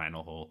 on that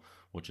final hole,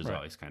 which is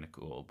always kind of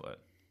cool.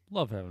 But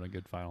love having a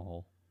good final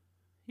hole.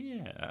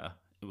 Yeah,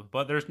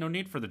 but there's no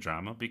need for the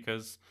drama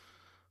because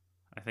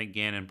I think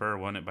Gannon Buhr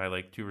won it by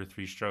like 2 or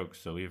 3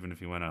 strokes. So even if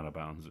he went out of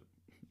bounds, it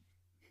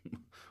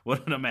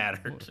wouldn't have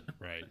mattered.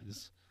 Right.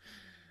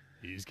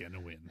 He's going to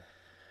win.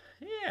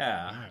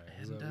 Yeah. Right,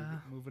 and, so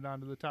moving on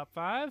to the top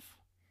 5.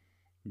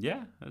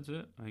 Yeah, that's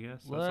it, I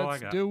guess. That's Let's all I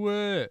got. do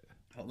it.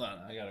 Hold on,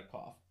 I got a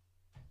cough.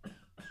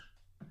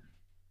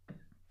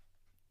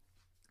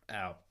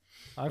 Ow.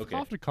 I've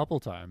coughed a couple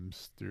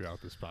times throughout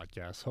this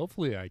podcast.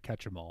 Hopefully I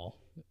catch them all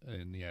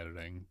in the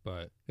editing.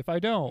 But if I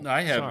don't,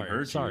 I haven't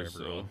heard sorry, you,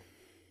 everyone.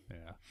 so.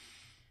 Yeah.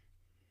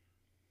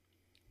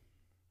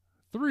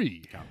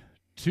 3,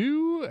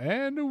 2,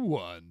 and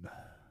 1.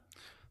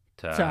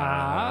 Top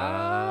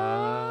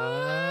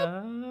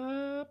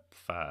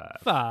 5.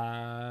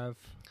 5.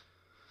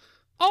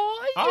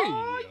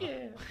 Oh,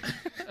 yeah.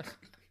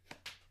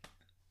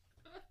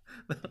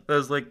 That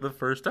was like the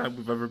first time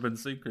we've ever been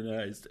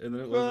synchronized, and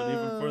it wasn't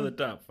even for the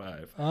top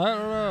 5. I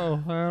don't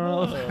know.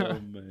 Oh,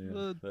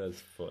 man. That's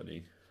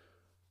funny.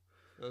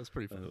 That was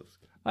pretty fun. That was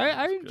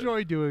I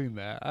enjoy doing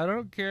that. I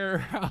don't care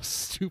how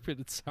stupid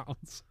it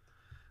sounds.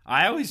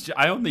 I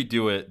only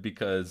do it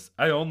because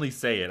I only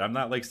say it. I'm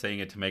not like saying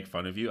it to make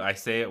fun of you. I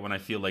say it when I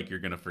feel like you're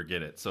gonna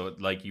forget it. So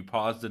like you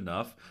paused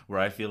enough where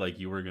I feel like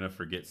you were gonna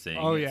forget saying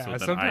it. Oh yeah, so then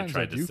sometimes I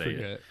tried do to say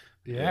forget. it.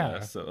 Yeah.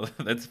 So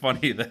that's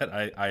funny that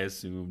I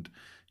assumed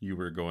you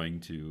were going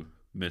to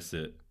miss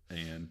it,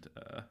 and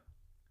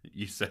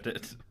you said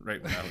it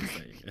right when I was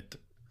saying it.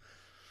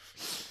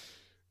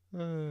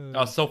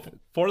 So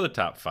for the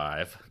top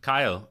 5,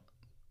 Kyle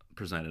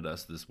presented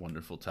us this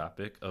wonderful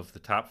topic of the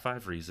top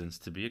 5 reasons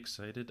to be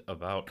excited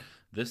about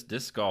this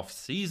disc golf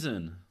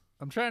season.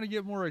 I'm trying to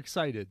get more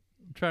excited.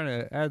 I'm trying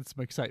to add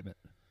some excitement.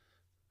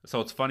 So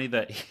it's funny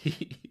that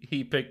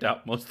he picked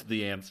out most of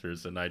the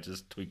answers and I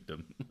just tweaked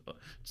them.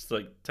 Just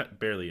like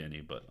barely any,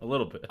 but a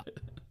little bit.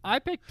 I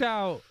picked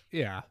out,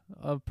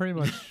 pretty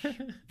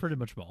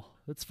much all.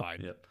 It's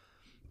fine. Yep.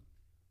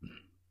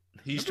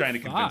 He's Number trying to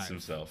convince 5.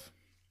 himself.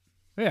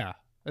 Yeah,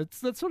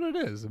 that's what it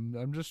is.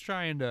 I'm just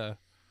trying to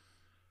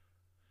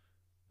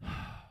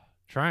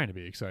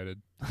be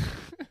excited.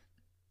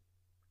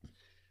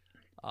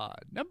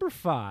 Number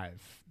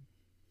 5.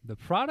 The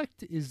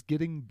product is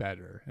getting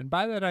better, and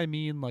by that I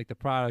mean like the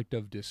product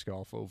of disc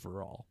golf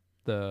overall.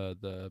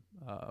 The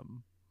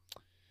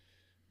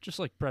just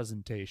like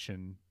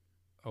presentation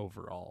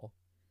overall.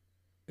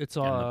 It's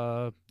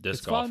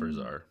Disc golfers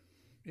are.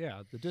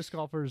 Yeah, the disc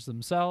golfers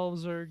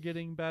themselves are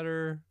getting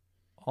better.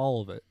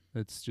 All of it.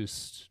 It's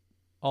just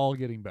all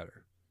getting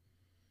better.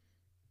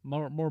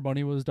 More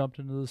money was dumped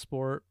into the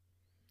sport.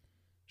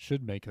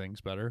 Should make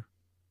things better.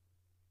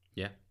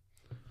 Yeah.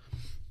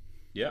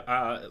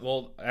 Yeah,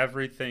 well,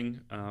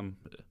 everything,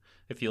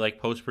 if you like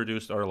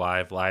post-produced or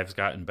live's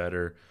gotten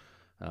better.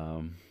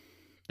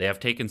 They have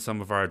taken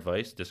some of our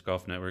advice. Disc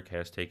Golf Network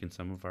has taken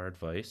some of our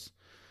advice.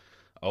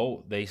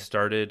 Oh, they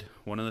started,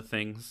 one of the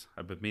things,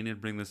 I've been meaning to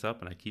bring this up,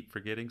 and I keep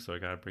forgetting, so I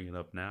got to bring it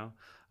up now.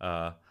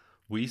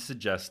 We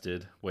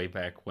suggested way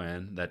back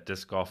when that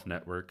Disc Golf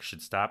Network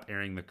should stop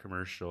airing the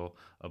commercial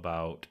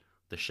about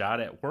the shot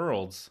at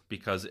Worlds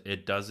because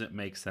it doesn't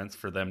make sense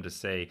for them to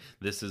say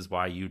this is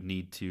why you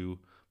need to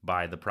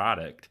buy the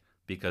product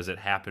because it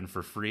happened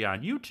for free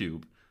on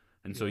YouTube.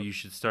 And so you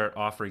should start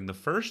offering the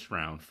first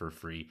round for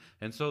free.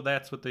 And so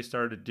that's what they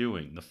started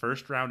doing. The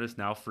first round is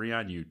now free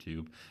on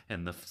YouTube,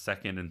 and the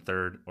second and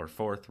third or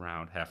fourth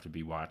round have to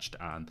be watched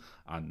on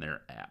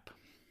their app.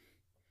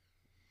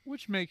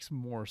 Which makes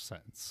more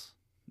sense.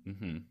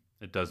 Mm-hmm.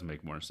 It does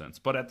make more sense.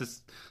 But at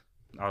this,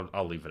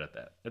 I'll leave it at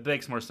that. It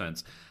makes more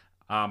sense.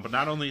 But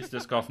not only is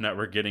Disc Golf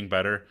Network getting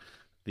better,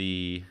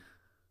 the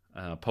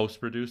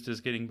post-produced is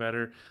getting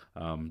better.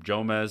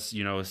 Jomez,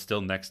 is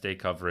still next day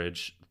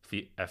coverage,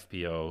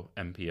 FPO,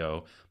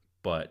 MPO,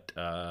 but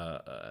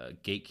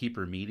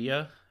Gatekeeper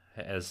Media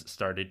has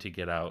started to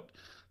get out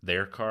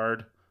their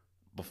card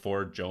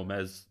before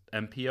Jomez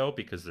MPO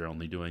because they're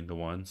only doing the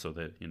one so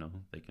that,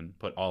 they can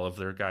put all of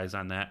their guys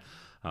on that.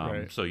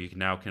 Right. So you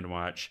can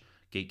watch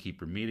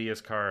Gatekeeper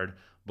Media's card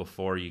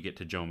before you get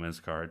to Jomez's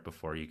card,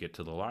 before you get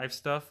to the live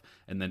stuff.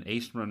 And then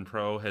Ace Run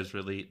Pro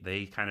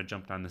they kind of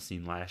jumped on the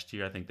scene last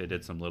year. I think they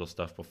did some little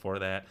stuff before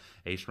that.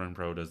 Ace Run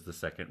Pro does the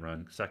second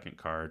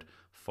card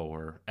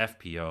for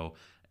FPO,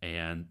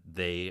 and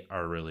they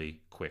are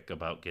really quick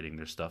about getting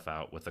their stuff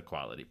out with a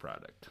quality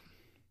product.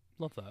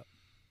 Love that.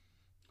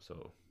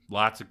 So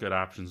lots of good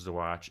options to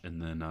watch.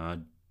 And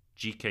then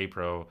GK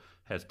Pro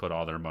has put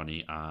all their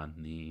money on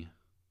the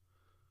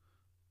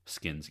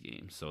skins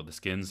game. So the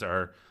skins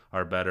are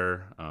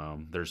better.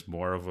 There's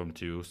more of them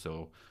too.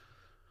 So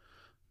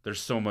there's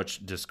so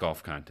much disc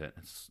golf content.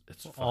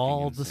 It's fucking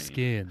all insane. the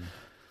skin.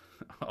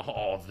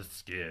 All the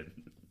skin.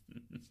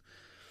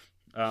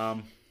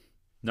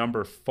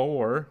 Number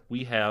 4,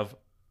 we have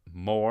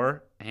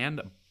more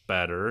and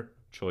better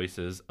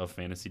choices of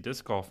fantasy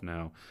disc golf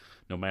now.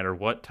 No matter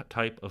what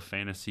type of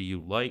fantasy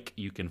you like,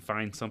 you can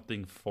find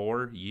something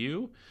for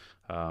you.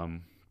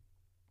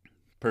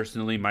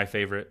 Personally, my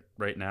favorite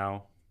right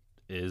now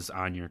is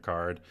On Your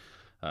Card.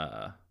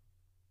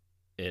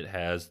 It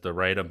has the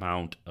right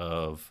amount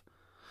of,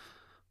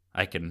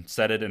 I can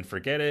set it and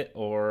forget it,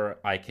 or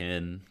I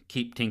can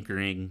keep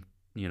tinkering,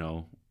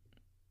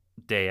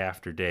 day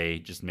after day,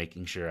 just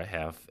making sure I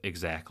have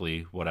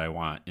exactly what I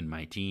want in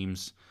my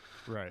teams.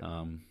 Right.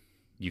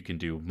 You can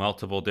do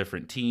multiple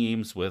different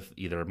teams with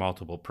either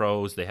multiple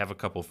pros. They have a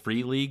couple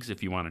free leagues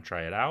if you want to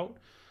try it out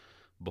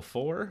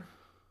before.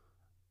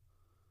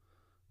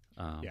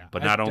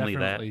 But not only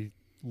that,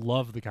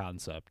 love the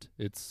concept.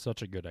 It's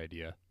such a good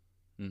idea.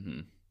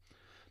 Mm-hmm.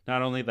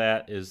 Not only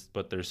that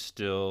but there's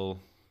still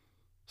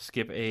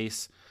Skip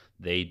Ace.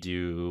 They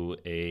do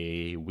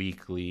a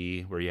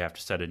weekly where you have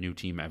to set a new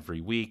team every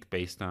week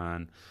based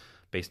on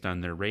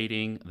their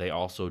rating. They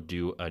also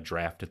do a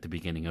draft at the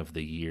beginning of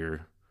the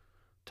year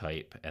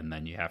type, and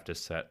then you have to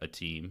set a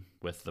team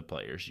with the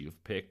players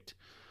you've picked.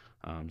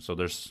 So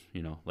there's,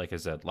 like I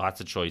said, lots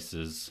of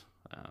choices.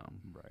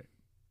 Right.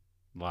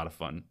 A lot of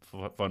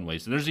fun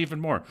ways, and there's even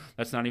more.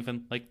 That's not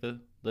even like the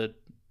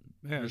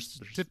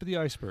there's tip of the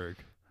iceberg.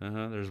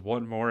 There's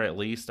one more at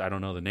least. I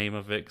don't know the name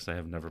of it because I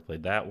have never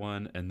played that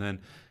one. And then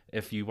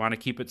if you want to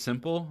keep it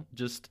simple,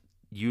 just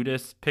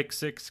UDIS pick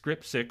 6,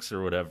 script 6,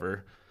 or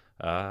whatever.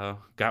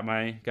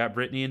 Got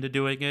Brittany into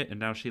doing it, and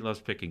now she loves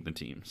picking the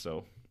team.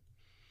 So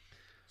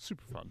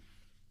super fun.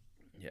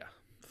 Yeah,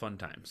 fun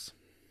times.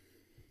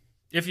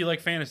 If you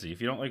like fantasy.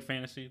 If you don't like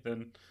fantasy,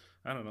 then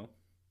I don't know.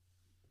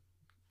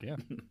 Yeah.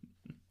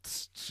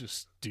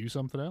 Just do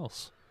something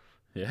else.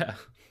 Yeah.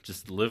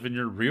 Just live in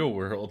your real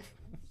world.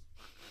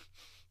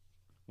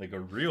 Like a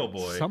real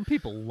boy. Some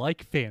people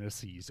like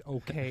fantasies,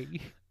 okay?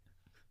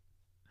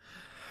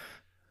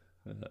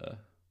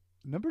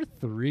 Number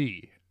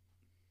 3.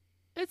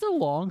 It's a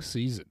long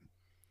season.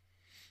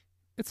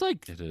 It's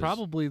like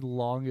probably the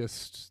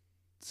longest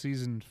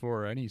season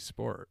for any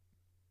sport.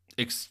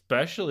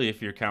 Especially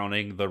if you're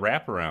counting the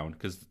wraparound,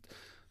 because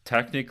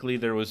technically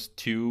there was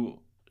two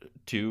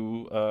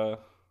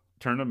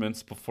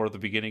tournaments before the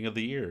beginning of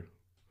the year.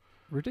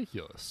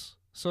 Ridiculous.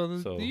 So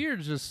the year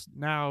just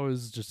now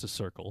is just a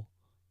circle.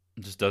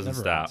 It just doesn't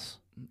never stop. Ends.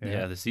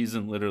 Yeah, the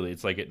season literally,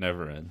 it's like it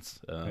never ends.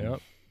 Yep.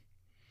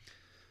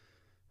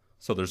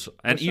 So there's,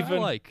 and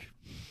even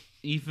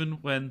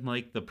when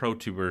like the Pro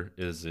Tour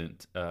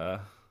isn't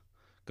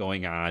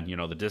going on,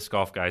 the disc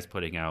golf guys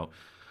putting out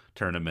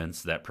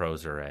tournaments that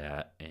pros are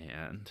at,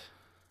 and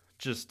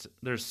just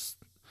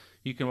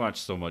you can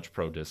watch so much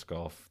pro disc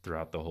golf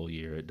throughout the whole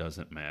year. It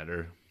doesn't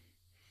matter.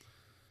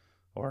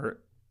 Or,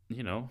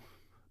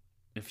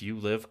 if you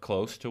live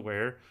close to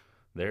where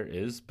there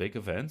is big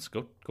events,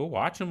 go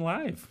watch them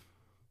live.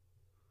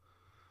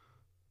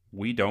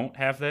 We don't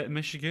have that in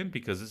Michigan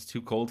because it's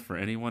too cold for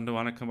anyone to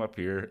want to come up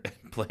here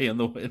and play in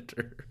the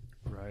winter.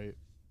 Right.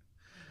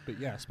 But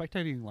yeah,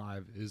 spectating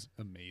live is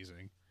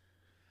amazing.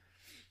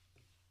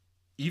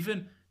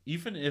 Even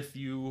if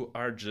you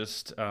are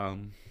just,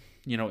 in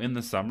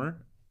the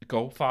summer,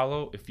 go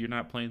follow, if you're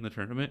not playing the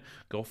tournament,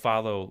 go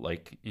follow,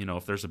 like,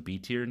 if there's a B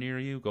tier near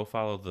you, go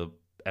follow the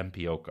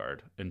MPO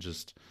card and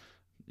just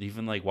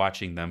even like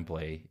watching them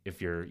play.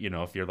 If you're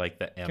like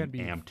the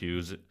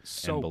AM2s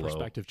so and below.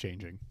 Perspective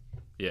changing.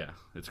 Yeah,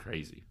 it's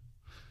crazy.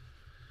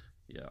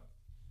 Yeah.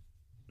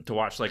 To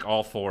watch like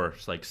all 4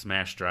 like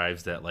smash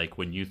drives that like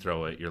when you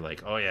throw it, you're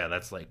like, oh yeah,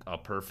 that's like a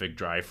perfect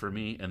drive for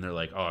me. And they're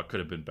like, oh, it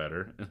could have been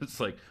better. And it's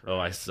like, oh,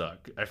 I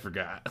suck. I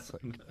forgot. It's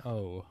like,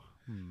 oh.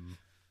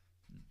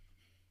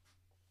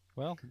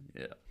 Well.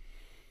 Yeah.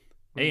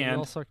 We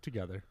all suck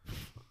together.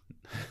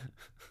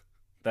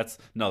 That's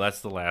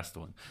the last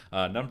one.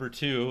 Number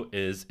 2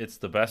 is it's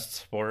the best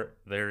sport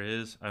there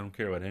is. I don't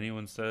care what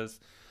anyone says.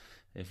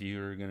 If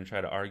you're going to try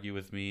to argue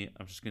with me,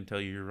 I'm just going to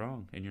tell you you're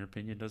wrong, and your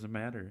opinion doesn't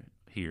matter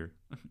here.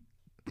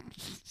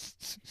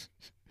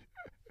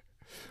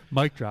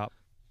 Mic drop.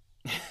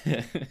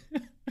 It's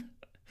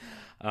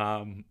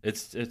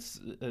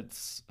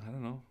I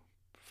don't know,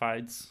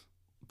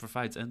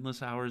 provides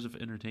endless hours of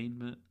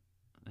entertainment,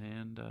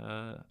 and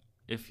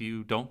if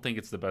you don't think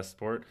it's the best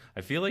sport,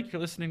 I feel like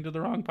you're listening to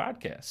the wrong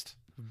podcast.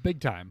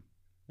 Big time.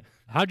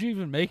 How'd you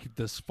even make it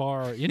this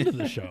far into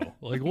the show?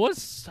 Like,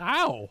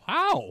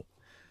 how?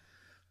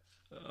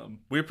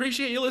 We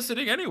appreciate you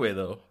listening anyway,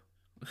 though.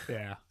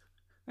 Yeah.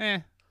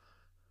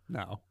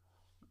 No.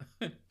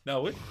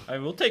 No,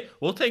 we'll take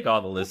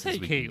all the listens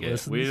we can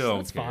get. We don't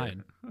That's care.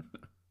 Fine.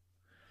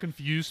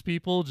 Confuse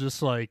people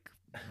just like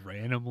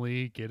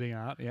randomly getting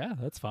out. Yeah,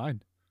 that's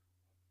fine.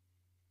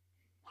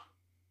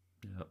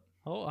 Yep.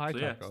 Oh,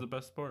 it's the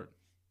best sport.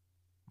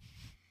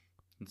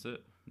 That's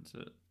it.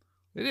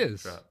 It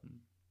is. Drop.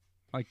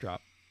 Mic drop.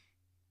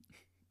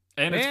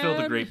 And it's filled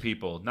with great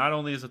people. Not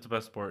only is it the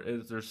best sport,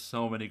 there's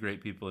so many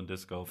great people in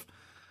disc golf.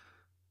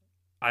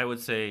 I would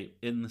say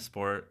in the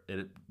sport,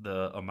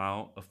 the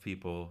amount of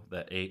people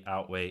that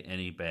outweigh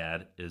any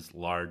bad is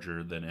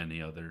larger than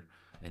any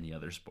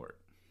other sport.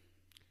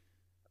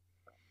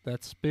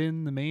 That's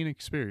been the main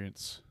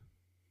experience.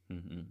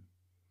 Mm-hmm.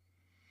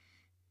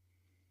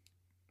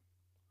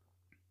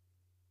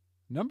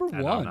 Number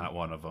And one. I'm not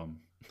one of them.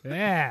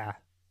 Yeah.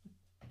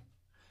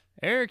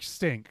 Eric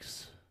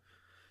stinks.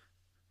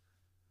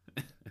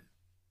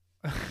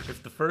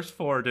 If the first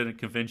 4 didn't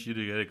convince you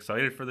to get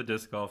excited for the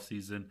disc golf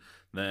season,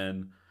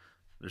 then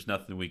there's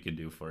nothing we can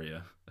do for you.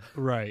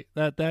 Right.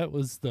 That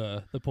was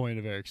the point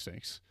of Eric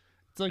stinks.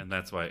 It's like, And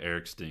that's why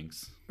Eric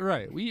stinks.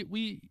 right.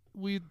 We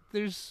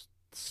there's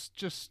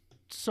just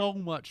so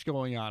much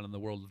going on in the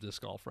world of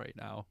disc golf right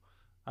now.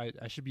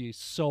 I should be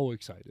so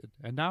excited.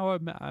 And now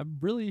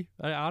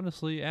I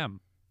honestly am.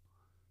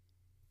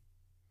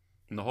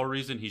 And the whole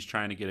reason he's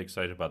trying to get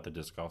excited about the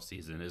disc golf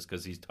season is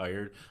because he's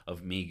tired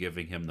of me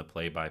giving him the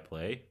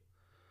play-by-play.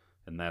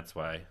 And that's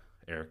why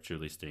Eric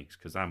truly stinks,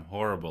 because I'm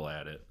horrible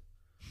at it.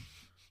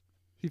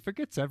 He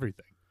forgets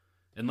everything.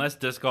 Unless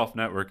Disc Golf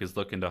Network is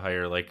looking to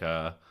hire like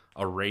a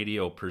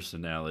radio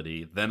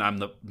personality, then I'm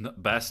the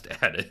best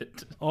at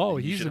it. Oh,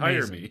 You he's should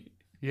amazing. hire me.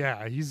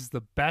 Yeah, he's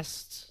the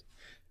best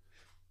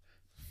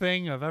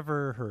thing I've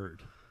ever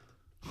heard.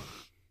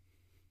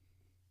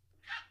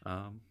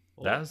 That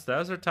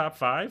was our top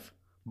 5.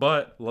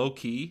 But low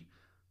key,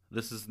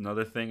 this is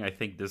another thing I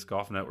think Disc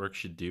Golf Network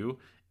should do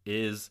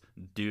is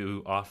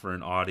offer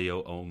an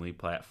audio only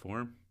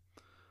platform.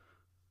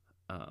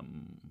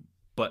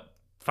 But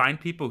find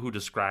people who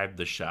describe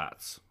the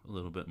shots a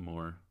little bit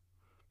more,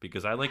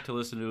 because I like to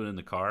listen to it in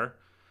the car,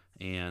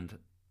 and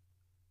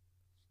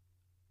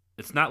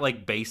it's not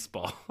like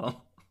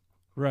baseball.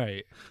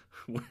 Right.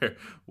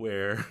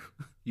 where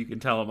you can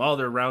tell them, oh,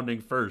 they're rounding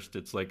first.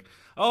 It's like,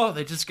 oh,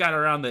 they just got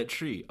around that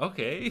tree.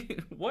 Okay,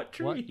 what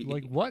tree?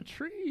 What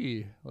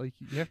tree? Like,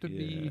 you have to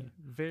be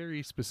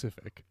very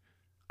specific.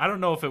 I don't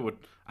know if it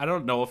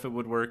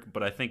would work,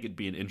 but I think it'd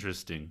be an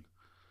interesting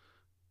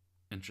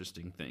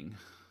thing.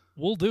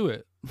 We'll do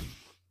it.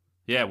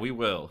 Yeah, we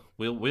will.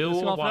 We'll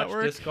Disc Golf watch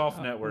Network? Disc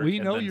Golf Network. We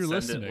know and then you're send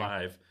listening. it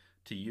live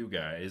to you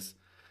guys.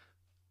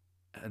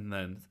 And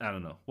then, I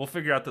don't know. We'll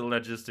figure out the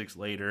logistics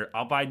later.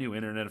 I'll buy new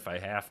internet if I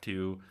have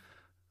to.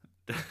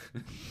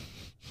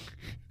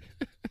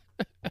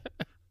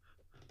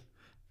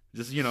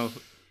 Just,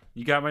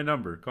 you got my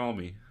number. Call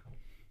me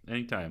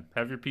anytime.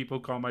 Have your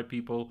people call my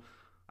people.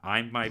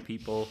 I'm my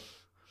people.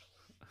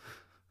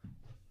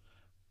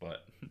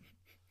 But,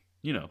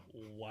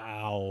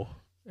 Wow.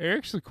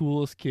 Eric's the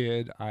coolest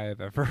kid I have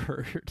ever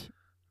heard.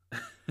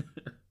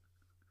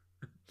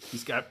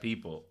 He's got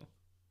people.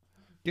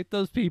 Get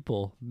those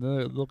people.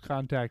 They'll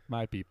contact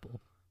my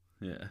people.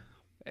 Yeah.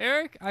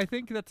 Eric, I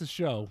think that's a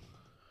show.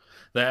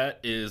 That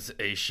is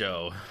a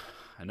show.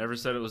 I never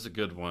said it was a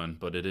good one,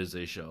 but it is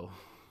a show.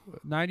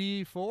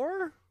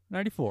 94?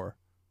 94.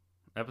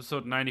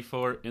 Episode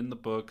 94 in the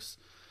books.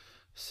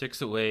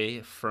 6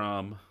 away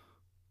from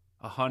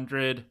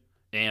 100.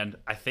 And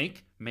I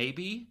think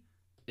maybe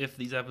if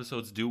these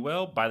episodes do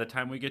well, by the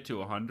time we get to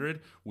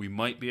 100, we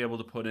might be able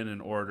to put in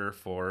an order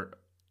for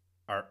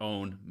our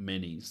own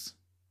minis.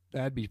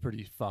 That'd be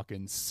pretty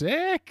fucking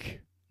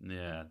sick.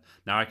 Yeah.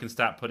 Now I can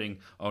stop putting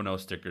oh no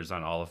stickers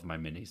on all of my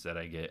minis that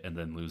I get and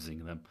then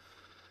losing them.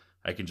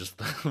 I can just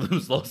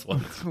lose those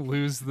ones.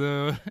 Lose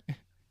the...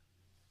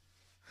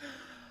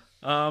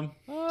 So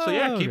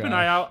yeah, keep an gosh.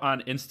 eye out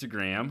on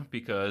Instagram,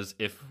 because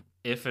if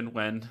and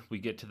when we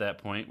get to that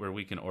point where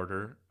we can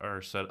order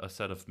a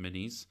set of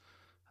minis,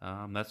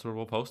 that's where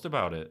we'll post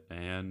about it,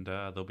 and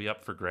they'll be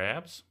up for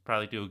grabs.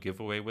 Probably do a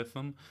giveaway with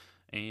them,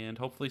 and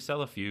hopefully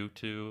sell a few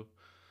to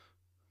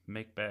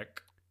make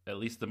back at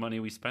least the money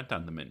we spent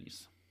on the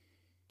minis.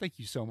 Thank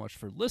you so much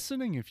for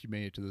listening. If you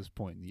made it to this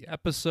point in the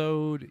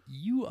episode,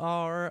 you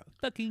are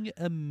fucking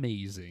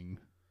amazing.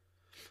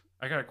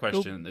 I got a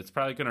question. It's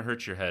probably going to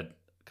hurt your head,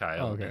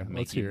 Kyle. Okay, and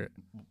let's make you hear it.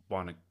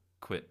 Want to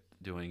quit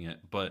doing it.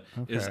 But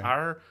Okay. is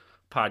our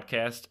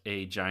podcast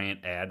a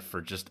giant ad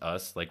for just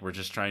us? Like, we're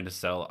just trying to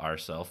sell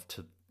ourselves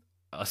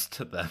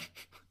to them.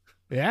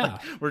 Yeah.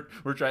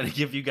 We're trying to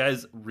give you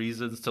guys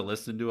reasons to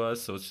listen to us,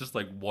 so it's just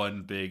like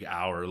one big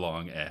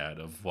hour-long ad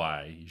of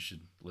why you should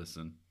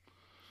listen.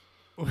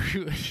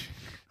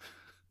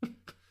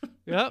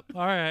 Yep.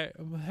 All right.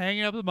 I'm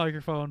hanging up the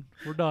microphone.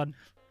 We're done.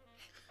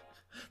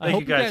 I Thank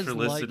hope you guys for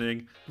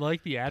listening.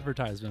 Like the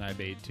advertisement I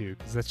made too,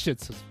 because that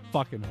shit's just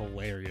fucking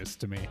hilarious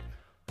to me.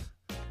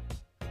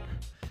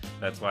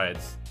 That's why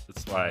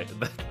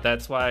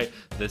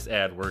this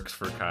ad works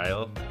for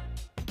Kyle.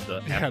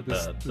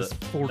 This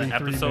 43 the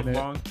episode minute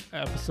long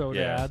episode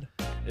Yeah. ad.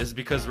 is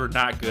because we're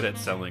not good at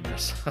selling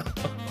ourselves.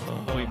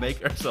 We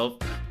make ourselves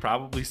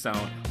probably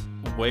sound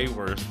way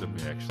worse than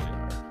we actually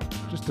are.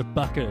 Just a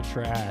bucket of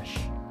trash.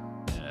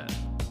 Yeah.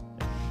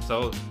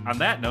 So on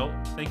that note,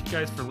 thank you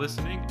guys for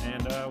listening,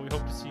 and we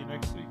hope to see you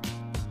next week.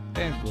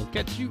 And we'll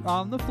catch you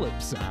on the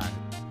flip side.